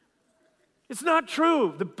 It's not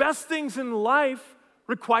true. The best things in life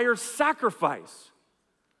require sacrifice.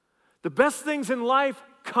 The best things in life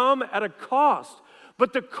come at a cost,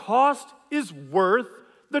 but the cost is worth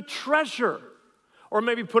the treasure. Or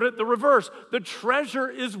maybe put it the reverse. The treasure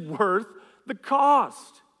is worth the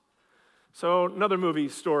cost. So another movie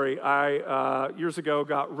story. I, years ago,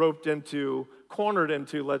 got cornered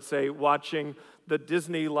into, let's say, watching the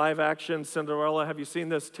Disney live-action Cinderella. Have you seen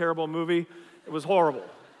this terrible movie? It was horrible.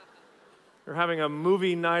 We're having a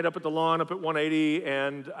movie night up at the lawn, up at 180,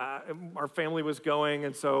 and our family was going,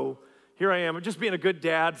 and so here I am, just being a good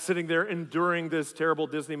dad, sitting there enduring this terrible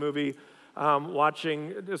Disney movie,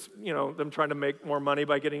 watching this, them trying to make more money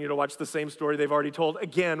by getting you to watch the same story they've already told,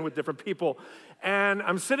 again, with different people. And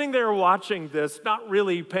I'm sitting there watching this, not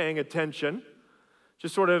really paying attention,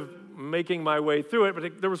 just sort of making my way through it.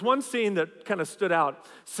 But there was one scene that kind of stood out.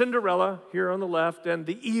 Cinderella here on the left and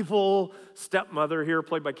the evil stepmother here,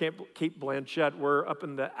 played by Kate Blanchett, were up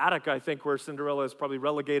in the attic, I think, where Cinderella is probably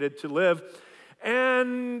relegated to live.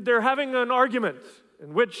 And they're having an argument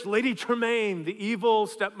in which Lady Tremaine, the evil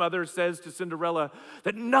stepmother, says to Cinderella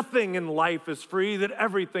that nothing in life is free, that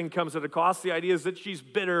everything comes at a cost. The idea is that she's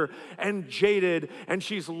bitter and jaded and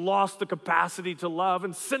she's lost the capacity to love.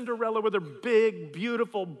 And Cinderella, with her big,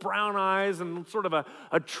 beautiful brown eyes and sort of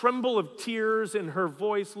a tremble of tears in her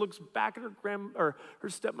voice, looks back at her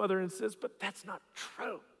stepmother and says, but that's not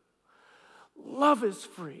true. Love is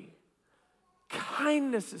free.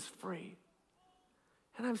 Kindness is free.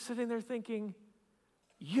 And I'm sitting there thinking,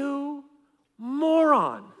 you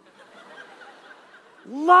moron.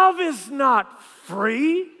 Love is not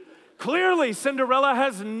free. Clearly, Cinderella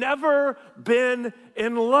has never been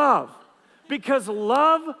in love because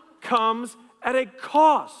love comes at a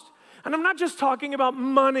cost. And I'm not just talking about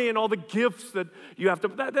money and all the gifts that you have to,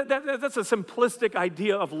 that's a simplistic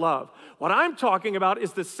idea of love. What I'm talking about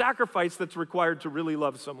is the sacrifice that's required to really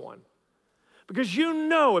love someone. Because you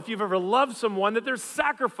know, if you've ever loved someone, that there's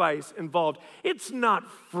sacrifice involved. It's not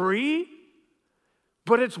free,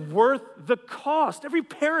 but it's worth the cost. Every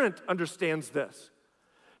parent understands this.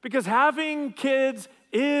 Because having kids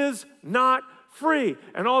is not free.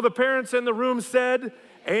 And all the parents in the room said,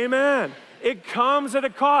 amen. It comes at a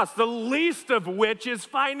cost, the least of which is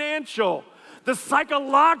financial. The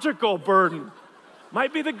psychological burden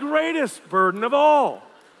might be the greatest burden of all.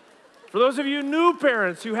 For those of you new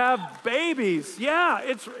parents who have babies, yeah,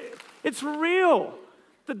 it's real.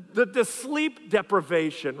 The sleep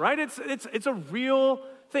deprivation, right? It's a real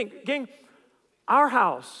thing. Gang, our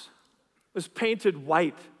house was painted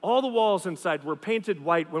white. All the walls inside were painted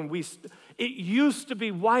white it used to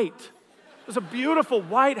be white. It was a beautiful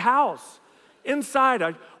white house. Inside,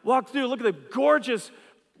 I walked through, look at the gorgeous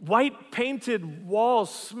white painted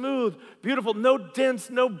walls, smooth, beautiful, no dents,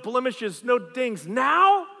 no blemishes, no dings.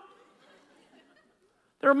 Now,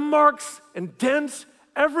 there are marks and dents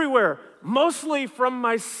everywhere, mostly from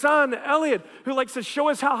my son, Elliot, who likes to show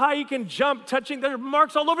us how high he can jump, there are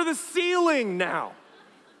marks all over the ceiling now.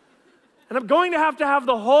 And I'm going to have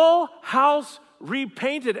the whole house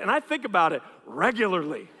repainted, and I think about it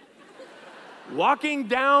regularly. Walking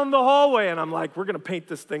down the hallway, and I'm like, we're gonna paint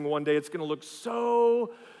this thing one day. It's gonna look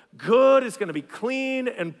so good. It's gonna be clean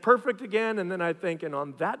and perfect again. And then I think, and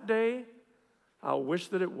on that day, I'll wish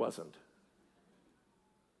that it wasn't.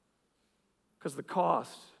 Because the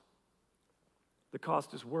cost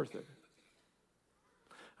is worth it.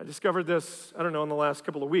 I discovered this, I don't know, in the last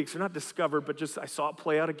couple of weeks. Or not discovered, but just I saw it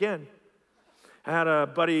play out again. I had a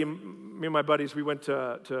buddy, me and my buddies, we went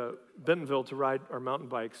to Bentonville to ride our mountain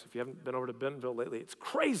bikes. If you haven't been over to Bentonville lately, it's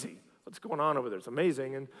crazy what's going on over there. It's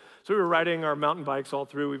amazing. And so we were riding our mountain bikes all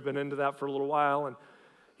through. We've been into that for a little while. And,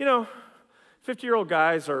 50-year-old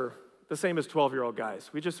guys are the same as 12-year-old guys.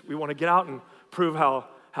 We want to get out and prove how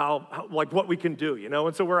like what we can do,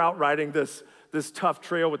 And so we're out riding this tough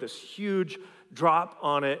trail with this huge drop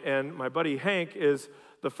on it. And my buddy Hank is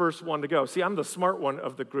the first one to go. See, I'm the smart one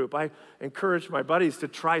of the group. I encourage my buddies to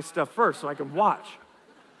try stuff first so I can watch,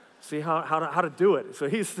 see how to do it. So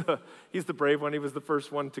he's the brave one. He was the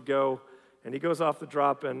first one to go, and he goes off the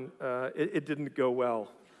drop, and it didn't go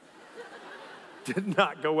well. Did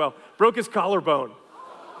not go well. Broke his collarbone,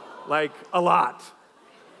 like a lot.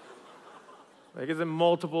 Like it's in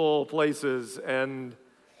multiple places, and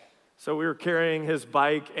so we were carrying his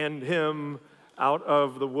bike and him out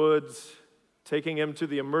of the woods, taking him to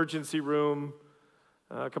the emergency room.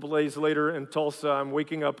 A couple days later in Tulsa, I'm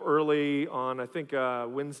waking up early on, I think,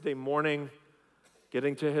 Wednesday morning,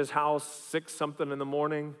 getting to his house, 6-something in the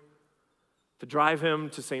morning, to drive him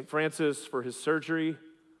to St. Francis for his surgery,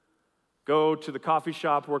 go to the coffee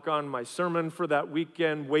shop, work on my sermon for that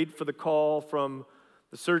weekend, wait for the call from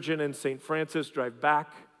the surgeon in St. Francis, drive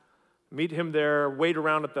back, meet him there, wait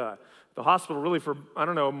around at the hospital really for,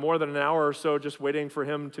 more than an hour or so, just waiting for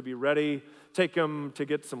him to be ready, take him to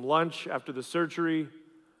get some lunch after the surgery,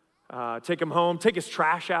 take him home, take his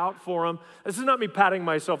trash out for him. This is not me patting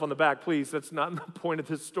myself on the back, please. That's not the point of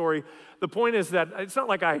this story. The point is that it's not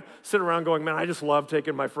like I sit around going, man, I just love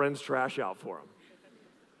taking my friend's trash out for him.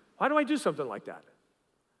 Why do I do something like that?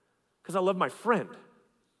 Because I love my friend.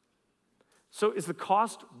 So is the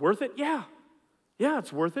cost worth it? Yeah,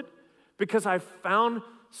 it's worth it because I found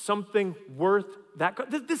something worth that.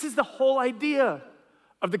 This is the whole idea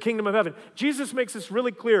of the kingdom of heaven. Jesus makes this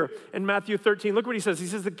really clear in Matthew 13. Look what he says. He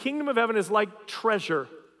says, the kingdom of heaven is like treasure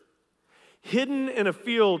hidden in a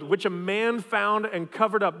field, which a man found and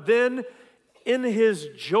covered up. Then in his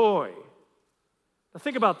joy. Now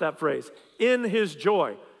think about that phrase, in his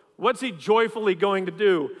joy. What's he joyfully going to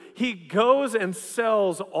do? He goes and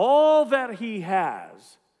sells all that he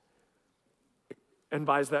has and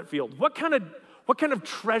buys that field. What kind of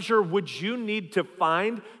treasure would you need to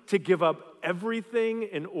find to give up everything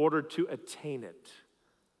in order to attain it?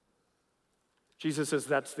 Jesus says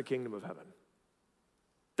that's the kingdom of heaven.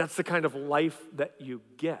 That's the kind of life that you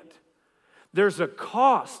get. There's a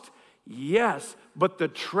cost, yes, but the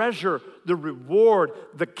treasure, the reward,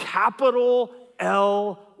 the capital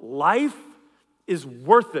L life is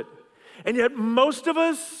worth it. And yet most of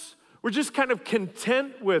us, we're just kind of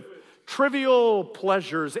content with trivial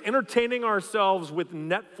pleasures, entertaining ourselves with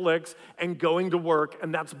Netflix and going to work,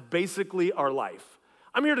 and that's basically our life.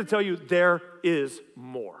 I'm here to tell you there is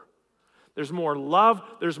more. There's more love,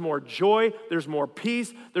 there's more joy, there's more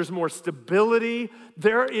peace, there's more stability.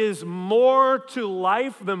 There is more to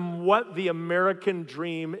life than what the American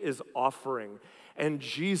dream is offering. And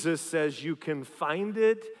Jesus says you can find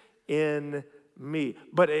it in me,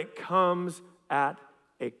 but it comes at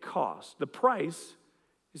a cost. The price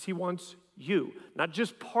is he wants you, not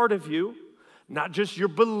just part of you, not just your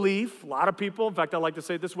belief. A lot of people, in fact, I like to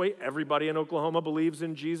say it this way, everybody in Oklahoma believes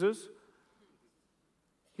in Jesus.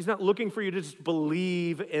 He's not looking for you to just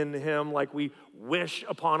believe in him like we wish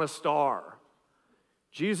upon a star.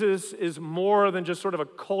 Jesus is more than just sort of a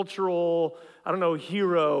cultural,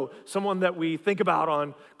 hero, someone that we think about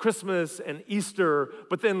on Christmas and Easter,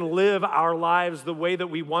 but then live our lives the way that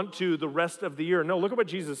we want to the rest of the year. No, look at what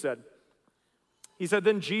Jesus said. He said,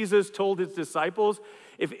 then Jesus told his disciples,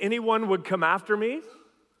 if anyone would come after me,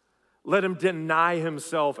 let him deny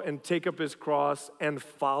himself and take up his cross and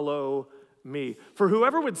follow me. For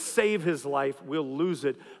whoever would save his life will lose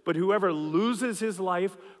it, but whoever loses his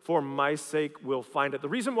life for my sake will find it. The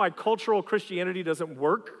reason why cultural Christianity doesn't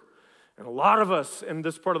work, and a lot of us in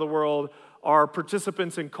this part of the world are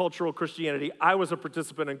participants in cultural Christianity. I was a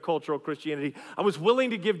participant in cultural Christianity. I was willing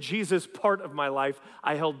to give Jesus part of my life.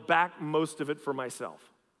 I held back most of it for myself.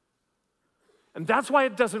 And that's why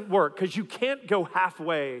it doesn't work, because you can't go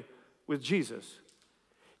halfway with Jesus.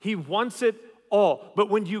 He wants it all. But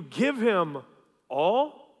when you give him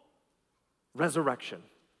all, resurrection,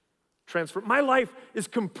 transfer. My life is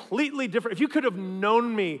completely different. If you could have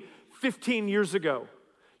known me 15 years ago,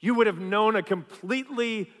 you would have known a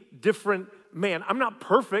completely different man. I'm not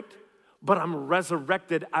perfect, but I'm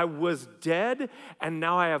resurrected. I was dead, and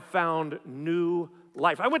now I have found new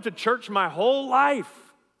life. I went to church my whole life,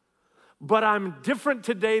 but I'm different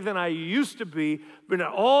today than I used to be. But it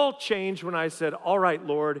all changed when I said, all right,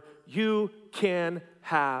 Lord, you can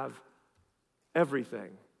have everything.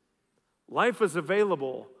 Life is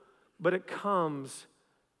available, but it comes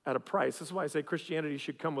at a price. This is why I say Christianity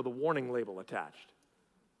should come with a warning label attached.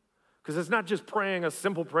 Because it's not just praying a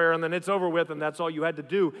simple prayer and then it's over with and that's all you had to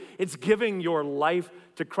do. It's giving your life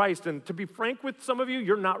to Christ. And to be frank with some of you,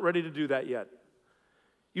 you're not ready to do that yet.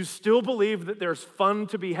 You still believe that there's fun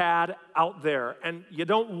to be had out there, and you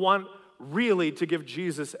don't want really to give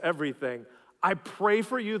Jesus everything. I pray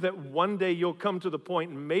for you that one day you'll come to the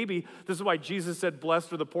point, and maybe this is why Jesus said,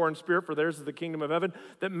 blessed are the poor in spirit, for theirs is the kingdom of heaven,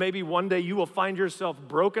 that maybe one day you will find yourself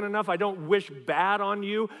broken enough. I don't wish bad on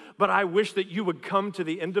you, but I wish that you would come to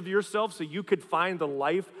the end of yourself so you could find the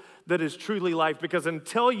life that is truly life. Because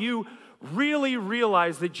until you really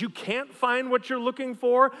realize that you can't find what you're looking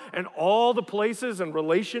for and all the places and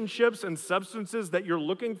relationships and substances that you're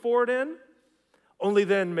looking for it in, only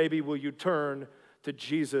then maybe will you turn to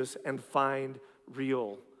Jesus and find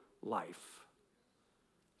real life.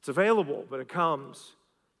 It's available, but it comes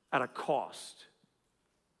at a cost.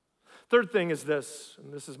 Third thing is this,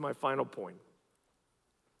 and this is my final point.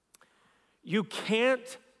 You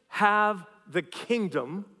can't have the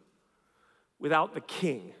kingdom without the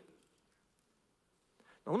king.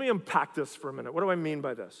 Now, let me unpack this for a minute. What do I mean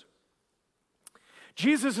by this?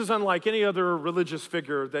 Jesus is unlike any other religious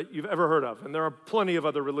figure that you've ever heard of, and there are plenty of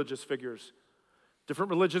other religious figures.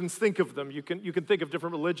 Different religions, think of them. You can think of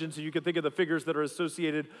different religions, and you can think of the figures that are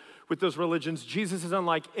associated with those religions. Jesus is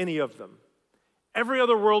unlike any of them. Every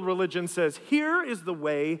other world religion says, here is the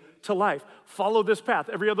way to life. Follow this path.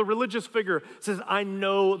 Every other religious figure says, I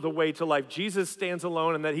know the way to life. Jesus stands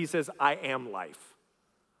alone in that he says, I am life.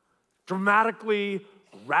 Dramatically,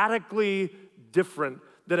 radically different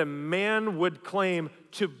that a man would claim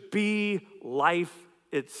to be life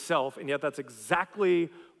itself. And yet that's exactly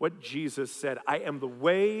what Jesus said. I am the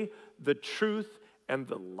way, the truth, and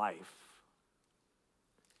the life.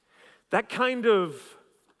 That kind of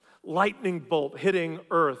lightning bolt hitting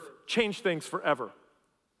earth changed things forever.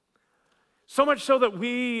 So much so that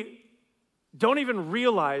we don't even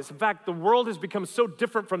realize, in fact, the world has become so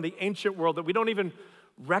different from the ancient world that we don't even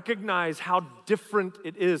recognize how different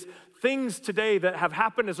it is. Things today that have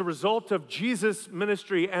happened as a result of Jesus'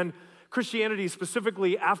 ministry and Christianity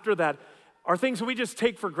specifically after that are things that we just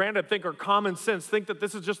take for granted, think are common sense, think that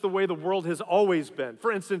this is just the way the world has always been.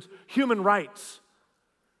 For instance, human rights.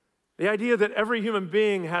 The idea that every human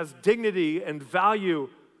being has dignity and value.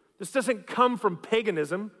 This doesn't come from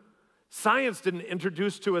paganism. Science didn't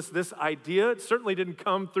introduce to us this idea. It certainly didn't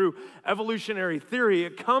come through evolutionary theory.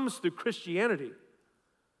 It comes through Christianity.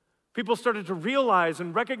 People started to realize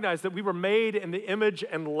and recognize that we were made in the image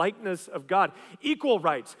and likeness of God. Equal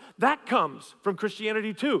rights, that comes from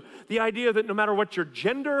Christianity too. The idea that no matter what your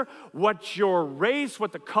gender, what your race,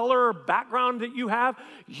 what the color, background that you have,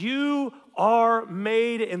 you are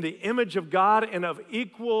made in the image of God and of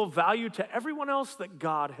equal value to everyone else that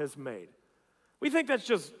God has made. We think that's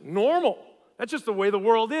just normal. That's just the way the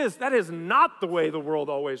world is. That is not the way the world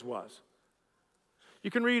always was. You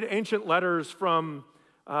can read ancient letters from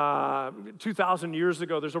 2,000 years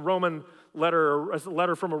ago. There's a Roman letter, a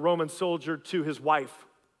letter from a Roman soldier to his wife.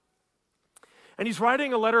 And he's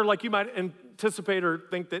writing a letter like you might anticipate or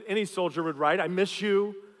think that any soldier would write. I miss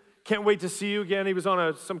you. Can't wait to see you again. He was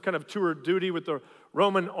on some kind of tour of duty with the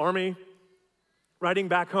Roman army, writing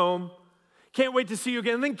back home. Can't wait to see you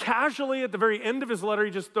again. And then casually at the very end of his letter,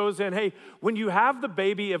 he just throws in, hey, when you have the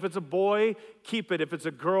baby, if it's a boy, keep it. If it's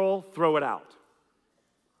a girl, throw it out.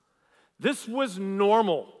 This was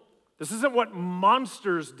normal. This isn't what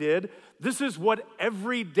monsters did. This is what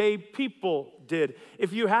everyday people did.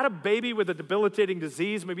 If you had a baby with a debilitating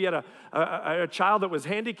disease, maybe you had a child that was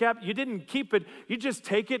handicapped, you didn't keep it. You just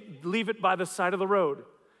take it, leave it by the side of the road.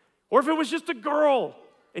 Or if it was just a girl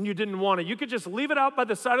and you didn't want it, you could just leave it out by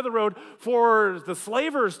the side of the road for the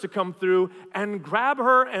slavers to come through and grab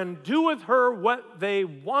her and do with her what they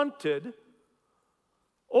wanted,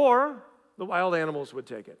 or the wild animals would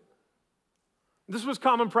take it. This was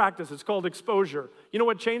common practice. It's called exposure. You know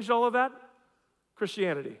what changed all of that?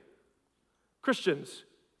 Christianity. Christians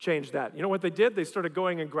changed that. You know what they did? They started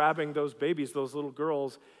going and grabbing those babies, those little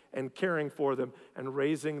girls, and caring for them and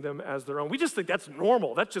raising them as their own. We just think that's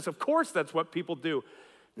normal. That's just, of course, that's what people do.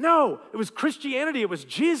 No, it was Christianity. It was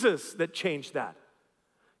Jesus that changed that.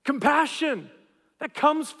 Compassion. That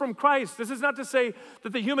comes from Christ. This is not to say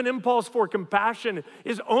that the human impulse for compassion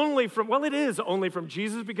is only from, well, it is only from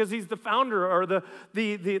Jesus because he's the founder or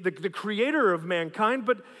the creator of mankind,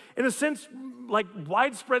 but in a sense, like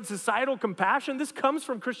widespread societal compassion, this comes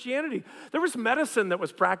from Christianity. There was medicine that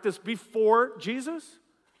was practiced before Jesus,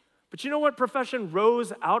 but you know what profession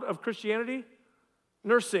rose out of Christianity?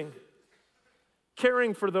 Nursing,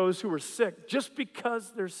 caring for those who were sick just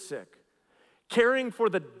because they're sick. caring for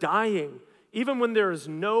the dying, even when there is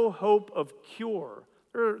no hope of cure.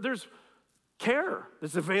 There's care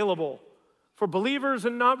that's available for believers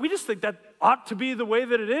and not. We just think that ought to be the way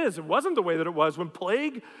that it is. It wasn't the way that it was. When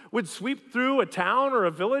plague would sweep through a town or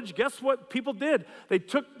a village, guess what people did? They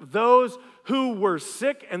took those who were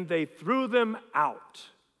sick and they threw them out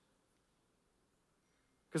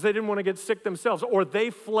because they didn't want to get sick themselves, or they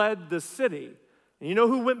fled the city. And you know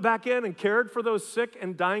who went back in and cared for those sick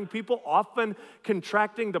and dying people, often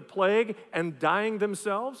contracting the plague and dying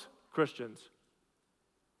themselves? Christians.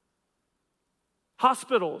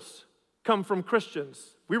 Hospitals come from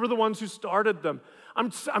Christians. We were the ones who started them.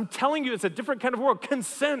 I'm telling you, it's a different kind of world.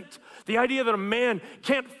 Consent, the idea that a man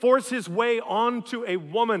can't force his way onto a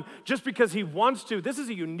woman just because he wants to. This is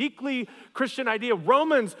a uniquely Christian idea.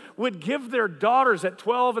 Romans would give their daughters at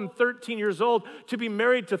 12 and 13 years old to be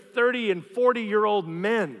married to 30 and 40-year-old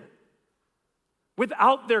men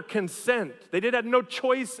without their consent. They had no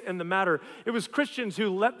choice in the matter. It was Christians who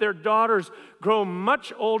let their daughters grow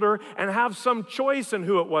much older and have some choice in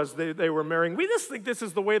who it was they were marrying. We just think this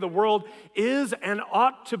is the way the world is and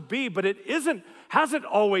ought to be, but it hasn't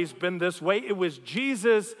always been this way. It was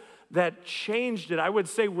Jesus that changed it. I would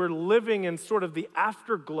say we're living in sort of the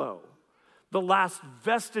afterglow, the last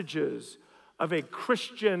vestiges of a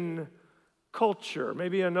Christian culture.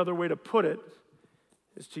 Maybe another way to put it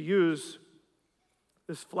is to use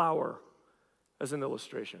this flower as an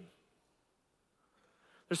illustration.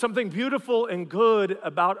 There's something beautiful and good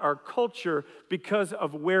about our culture because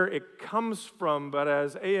of where it comes from, but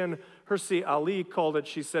as A.N. Hersey Ali called it,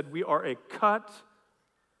 she said, we are a cut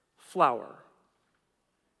flower.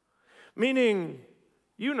 Meaning,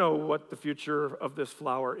 you know what the future of this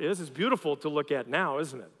flower is. It's beautiful to look at now,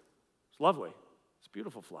 isn't it? It's lovely. It's a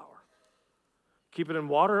beautiful flower. Keep it in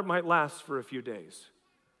water, it might last for a few days.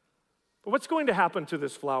 But what's going to happen to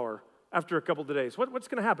this flower after a couple of days? What's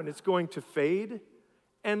going to happen? It's going to fade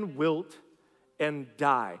and wilt and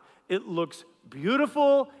die. It looks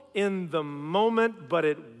beautiful in the moment, but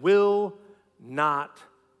it will not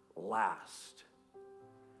last.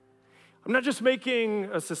 I'm not just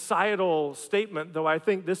making a societal statement, though I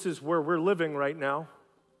think this is where we're living right now.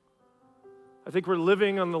 I think we're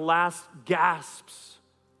living on the last gasps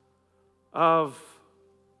of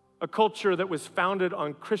a culture that was founded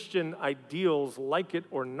on Christian ideals, like it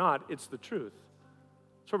or not, it's the truth.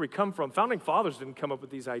 That's where we come from. Founding fathers didn't come up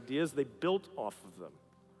with these ideas, they built off of them.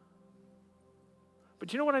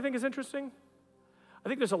 But you know what I think is interesting? I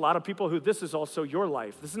think there's a lot of people who this is also your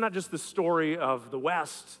life. This is not just the story of the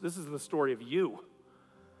West, this is the story of you.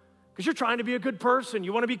 Because you're trying to be a good person,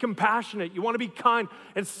 you want to be compassionate, you want to be kind.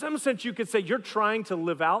 In some sense, you could say you're trying to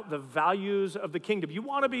live out the values of the kingdom. You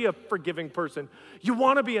want to be a forgiving person, you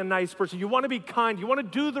want to be a nice person, you want to be kind, you want to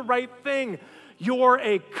do the right thing. You're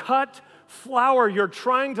a cut flower. You're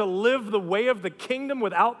trying to live the way of the kingdom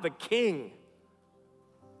without the king.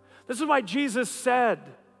 This is why Jesus said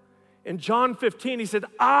in John 15, he said,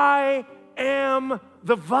 I am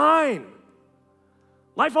the vine.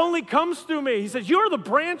 Life only comes through me. He says, you're the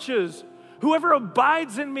branches. Whoever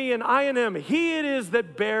abides in me and I in him, he it is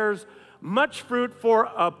that bears much fruit,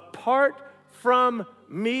 for apart from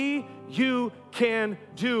me, you can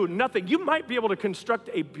do nothing. You might be able to construct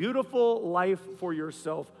a beautiful life for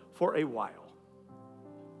yourself for a while.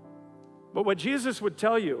 But what Jesus would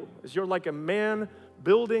tell you is you're like a man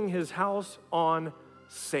building his house on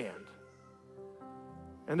sand.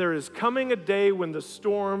 And there is coming a day when the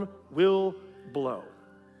storm will blow.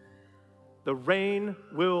 The rain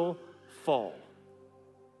will fall.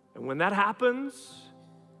 And when that happens,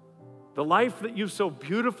 the life that you've so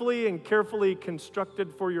beautifully and carefully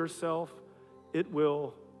constructed for yourself, it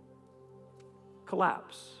will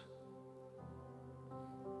collapse.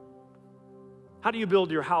 How do you build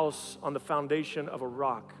your house on the foundation of a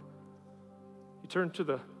rock? You turn to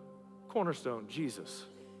the cornerstone, Jesus.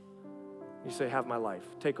 You say, have my life,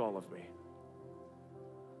 take all of me.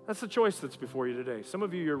 That's the choice that's before you today. Some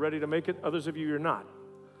of you, you're ready to make it. Others of you, you're not.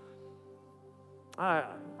 I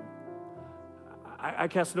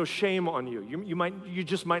cast no shame on you. You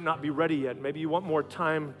just might not be ready yet. Maybe you want more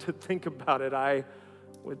time to think about it. I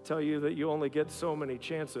would tell you that you only get so many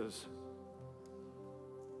chances.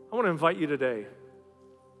 I want to invite you today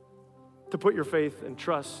to put your faith and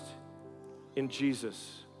trust in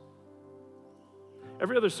Jesus.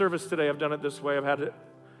 Every other service today, I've done it this way. I've had it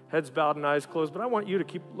heads bowed and eyes closed, but I want you to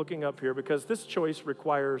keep looking up here because this choice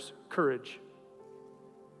requires courage.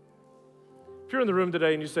 If you're in the room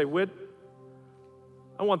today and you say, Whit,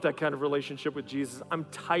 I want that kind of relationship with Jesus. I'm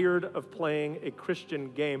tired of playing a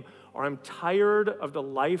Christian game, or I'm tired of the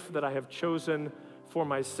life that I have chosen for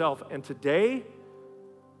myself. And today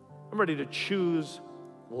I'm ready to choose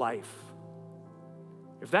life.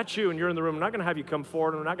 If that's you and you're in the room, I'm not going to have you come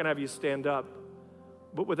forward, and I'm not going to have you stand up.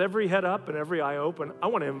 But with every head up and every eye open, I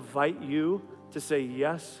want to invite you to say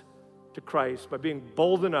yes to Christ by being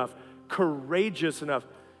bold enough, courageous enough.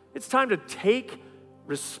 It's time to take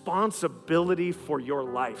responsibility for your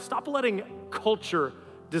life. Stop letting culture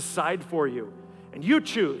decide for you. And you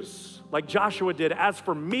choose, like Joshua did, as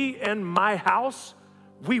for me and my house,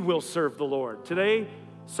 we will serve the Lord. Today,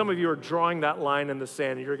 some of you are drawing that line in the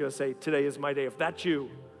sand, and you're going to say, today is my day. If that's you,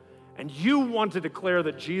 and you want to declare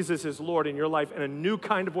that Jesus is Lord in your life in a new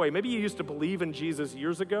kind of way, maybe you used to believe in Jesus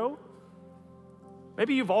years ago.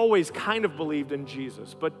 Maybe you've always kind of believed in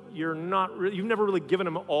Jesus, but you've never really given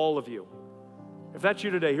him all of you. If that's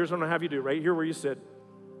you today, here's what I'm going to have you do right here where you sit.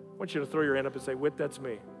 I want you to throw your hand up and say, Whit, that's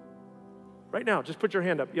me. Right now, just put your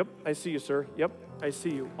hand up. Yep, I see you, sir. Yep, I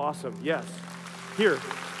see you. Awesome. Yes. Here,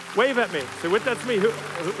 wave at me. Say, Whit, that's me.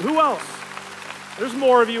 Who else? There's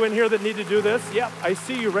more of you in here that need to do this. Yep, I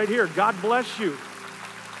see you right here. God bless you.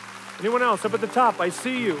 Anyone else up at the top? I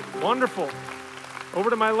see you. Wonderful. Over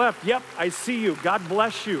to my left. Yep, I see you. God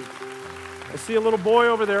bless you. I see a little boy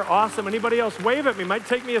over there. Awesome. Anybody else? Wave at me. Might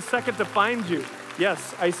take me a second to find you.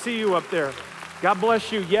 Yes, I see you up there. God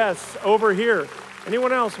bless you. Yes, over here.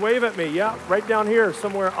 Anyone else? Wave at me. Yeah, right down here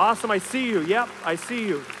somewhere. Awesome. I see you. Yep, I see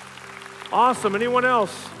you. Awesome. Anyone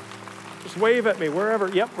else? Just wave at me wherever.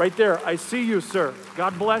 Yep, right there. I see you, sir.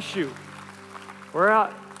 God bless you. We're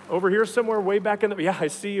out over here somewhere way back in the, yeah, I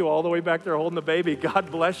see you all the way back there holding the baby.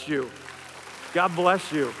 God bless you. God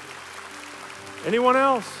bless you. Anyone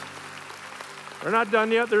else? We're not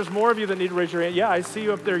done yet. There's more of you that need to raise your hand. Yeah, I see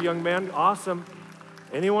you up there, young man. Awesome.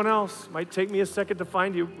 Anyone else? Might take me a second to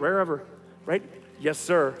find you, wherever. Right? Yes,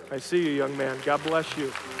 sir. I see you, young man. God bless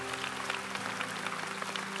you.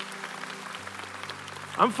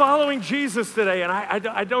 I'm following Jesus today, and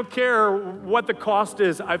I don't care what the cost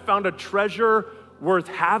is. I found a treasure worth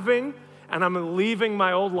having, and I'm leaving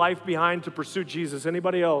my old life behind to pursue Jesus.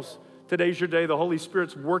 Anybody else? Today's your day. The Holy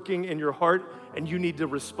Spirit's working in your heart, and you need to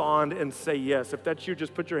respond and say yes. If that's you,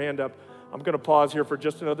 just put your hand up. I'm going to pause here for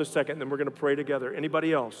just another second, and then we're going to pray together.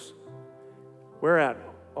 Anybody else? Where at?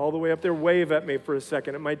 All the way up there. Wave at me for a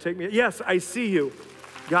second. It might take me. Yes, I see you.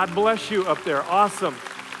 God bless you up there. Awesome.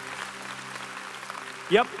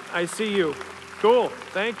 Yep, I see you. Cool.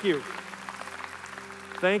 Thank you.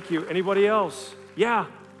 Thank you. Anybody else? Yeah,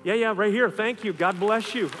 right here. Thank you. God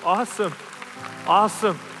bless you. Awesome.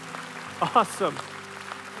 Awesome. Awesome.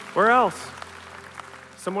 Where else?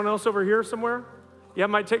 Someone else over here somewhere? Yeah,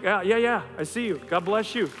 might take, yeah, I see you. God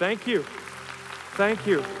bless you. Thank you. Thank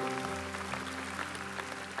you.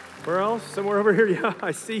 Where else? Somewhere over here. Yeah,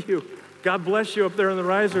 I see you. God bless you up there in the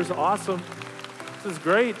risers. Awesome. This is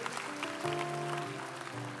great.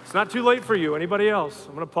 It's not too late for you. Anybody else?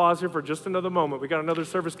 I'm going to pause here for just another moment. We got another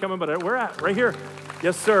service coming, but we're at right here.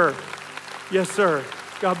 Yes, sir. Yes, sir.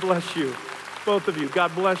 God bless you. Both of you.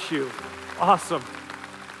 God bless you. Awesome.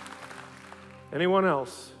 Anyone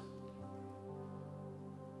else?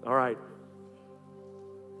 All right.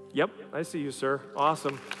 Yep, I see you, sir.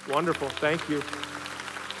 Awesome. Wonderful. Thank you.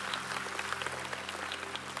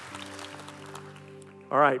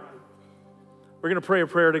 All right. We're going to pray a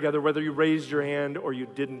prayer together, whether you raised your hand or you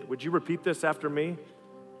didn't. Would you repeat this after me?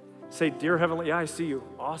 Say, dear Heavenly, yeah, I see you.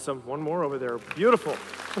 Awesome. One more over there. Beautiful.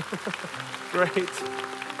 Great.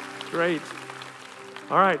 Great.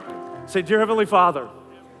 All right. Say, dear Heavenly Father,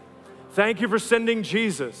 thank you for sending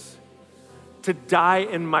Jesus to die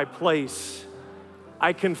in my place.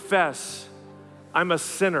 I confess I'm a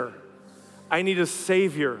sinner. I need a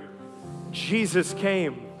Savior. Jesus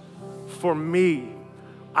came for me.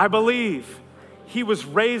 I believe He was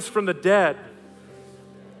raised from the dead.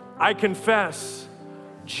 I confess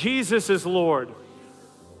Jesus is Lord.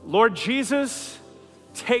 Lord Jesus,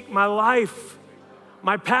 take my life,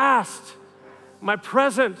 my past, my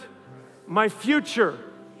present, my future.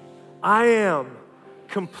 I am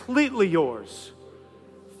completely yours.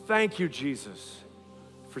 Thank you, Jesus,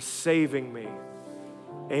 for saving me.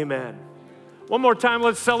 Amen. One more time,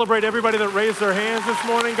 let's celebrate everybody that raised their hands this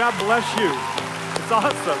morning. God bless you. It's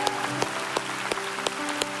awesome.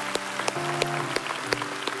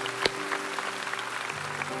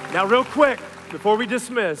 Now, real quick, before we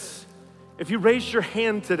dismiss, if you raised your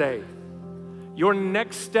hand today, your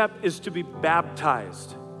next step is to be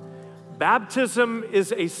baptized. Baptism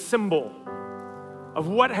is a symbol of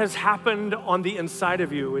what has happened on the inside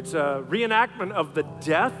of you. It's a reenactment of the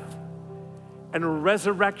death and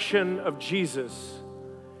resurrection of Jesus.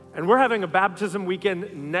 And we're having a baptism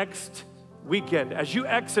weekend next weekend. As you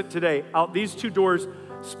exit today out these two doors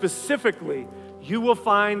specifically, you will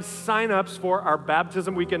find signups for our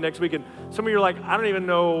baptism weekend next weekend. Some of you are like, I don't even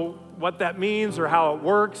know what that means or how it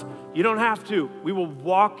works. You don't have to. We will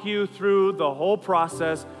walk you through the whole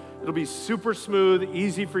process. It'll be super smooth,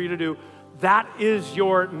 easy for you to do. That is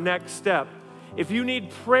your next step. If you need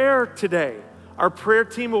prayer today, our prayer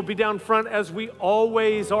team will be down front as we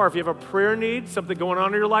always are. If you have a prayer need, something going on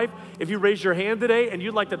in your life, if you raise your hand today and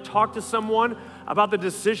you'd like to talk to someone about the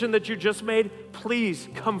decision that you just made, please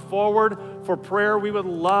come forward for prayer. We would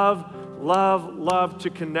love to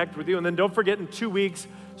connect with you. And then don't forget, in 2 weeks,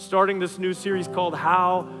 starting this new series called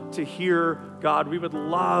How to Hear God. We would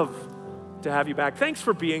love to have you back. Thanks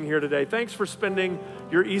for being here today. Thanks for spending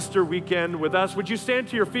your Easter weekend with us. Would you stand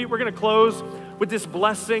to your feet? We're going to close with this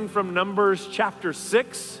blessing from Numbers chapter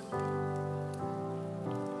 6.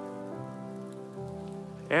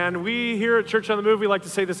 And we here at Church on the Move, we like to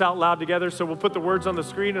say this out loud together, so we'll put the words on the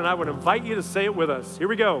screen, and I would invite you to say it with us. Here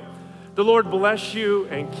we go. The Lord bless you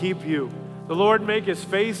and keep you. The Lord make his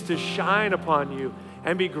face to shine upon you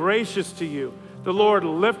and be gracious to you. The Lord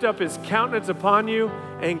lift up his countenance upon you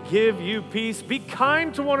and give you peace. Be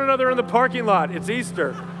kind to one another in the parking lot. It's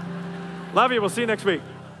Easter. Love you. We'll see you next week.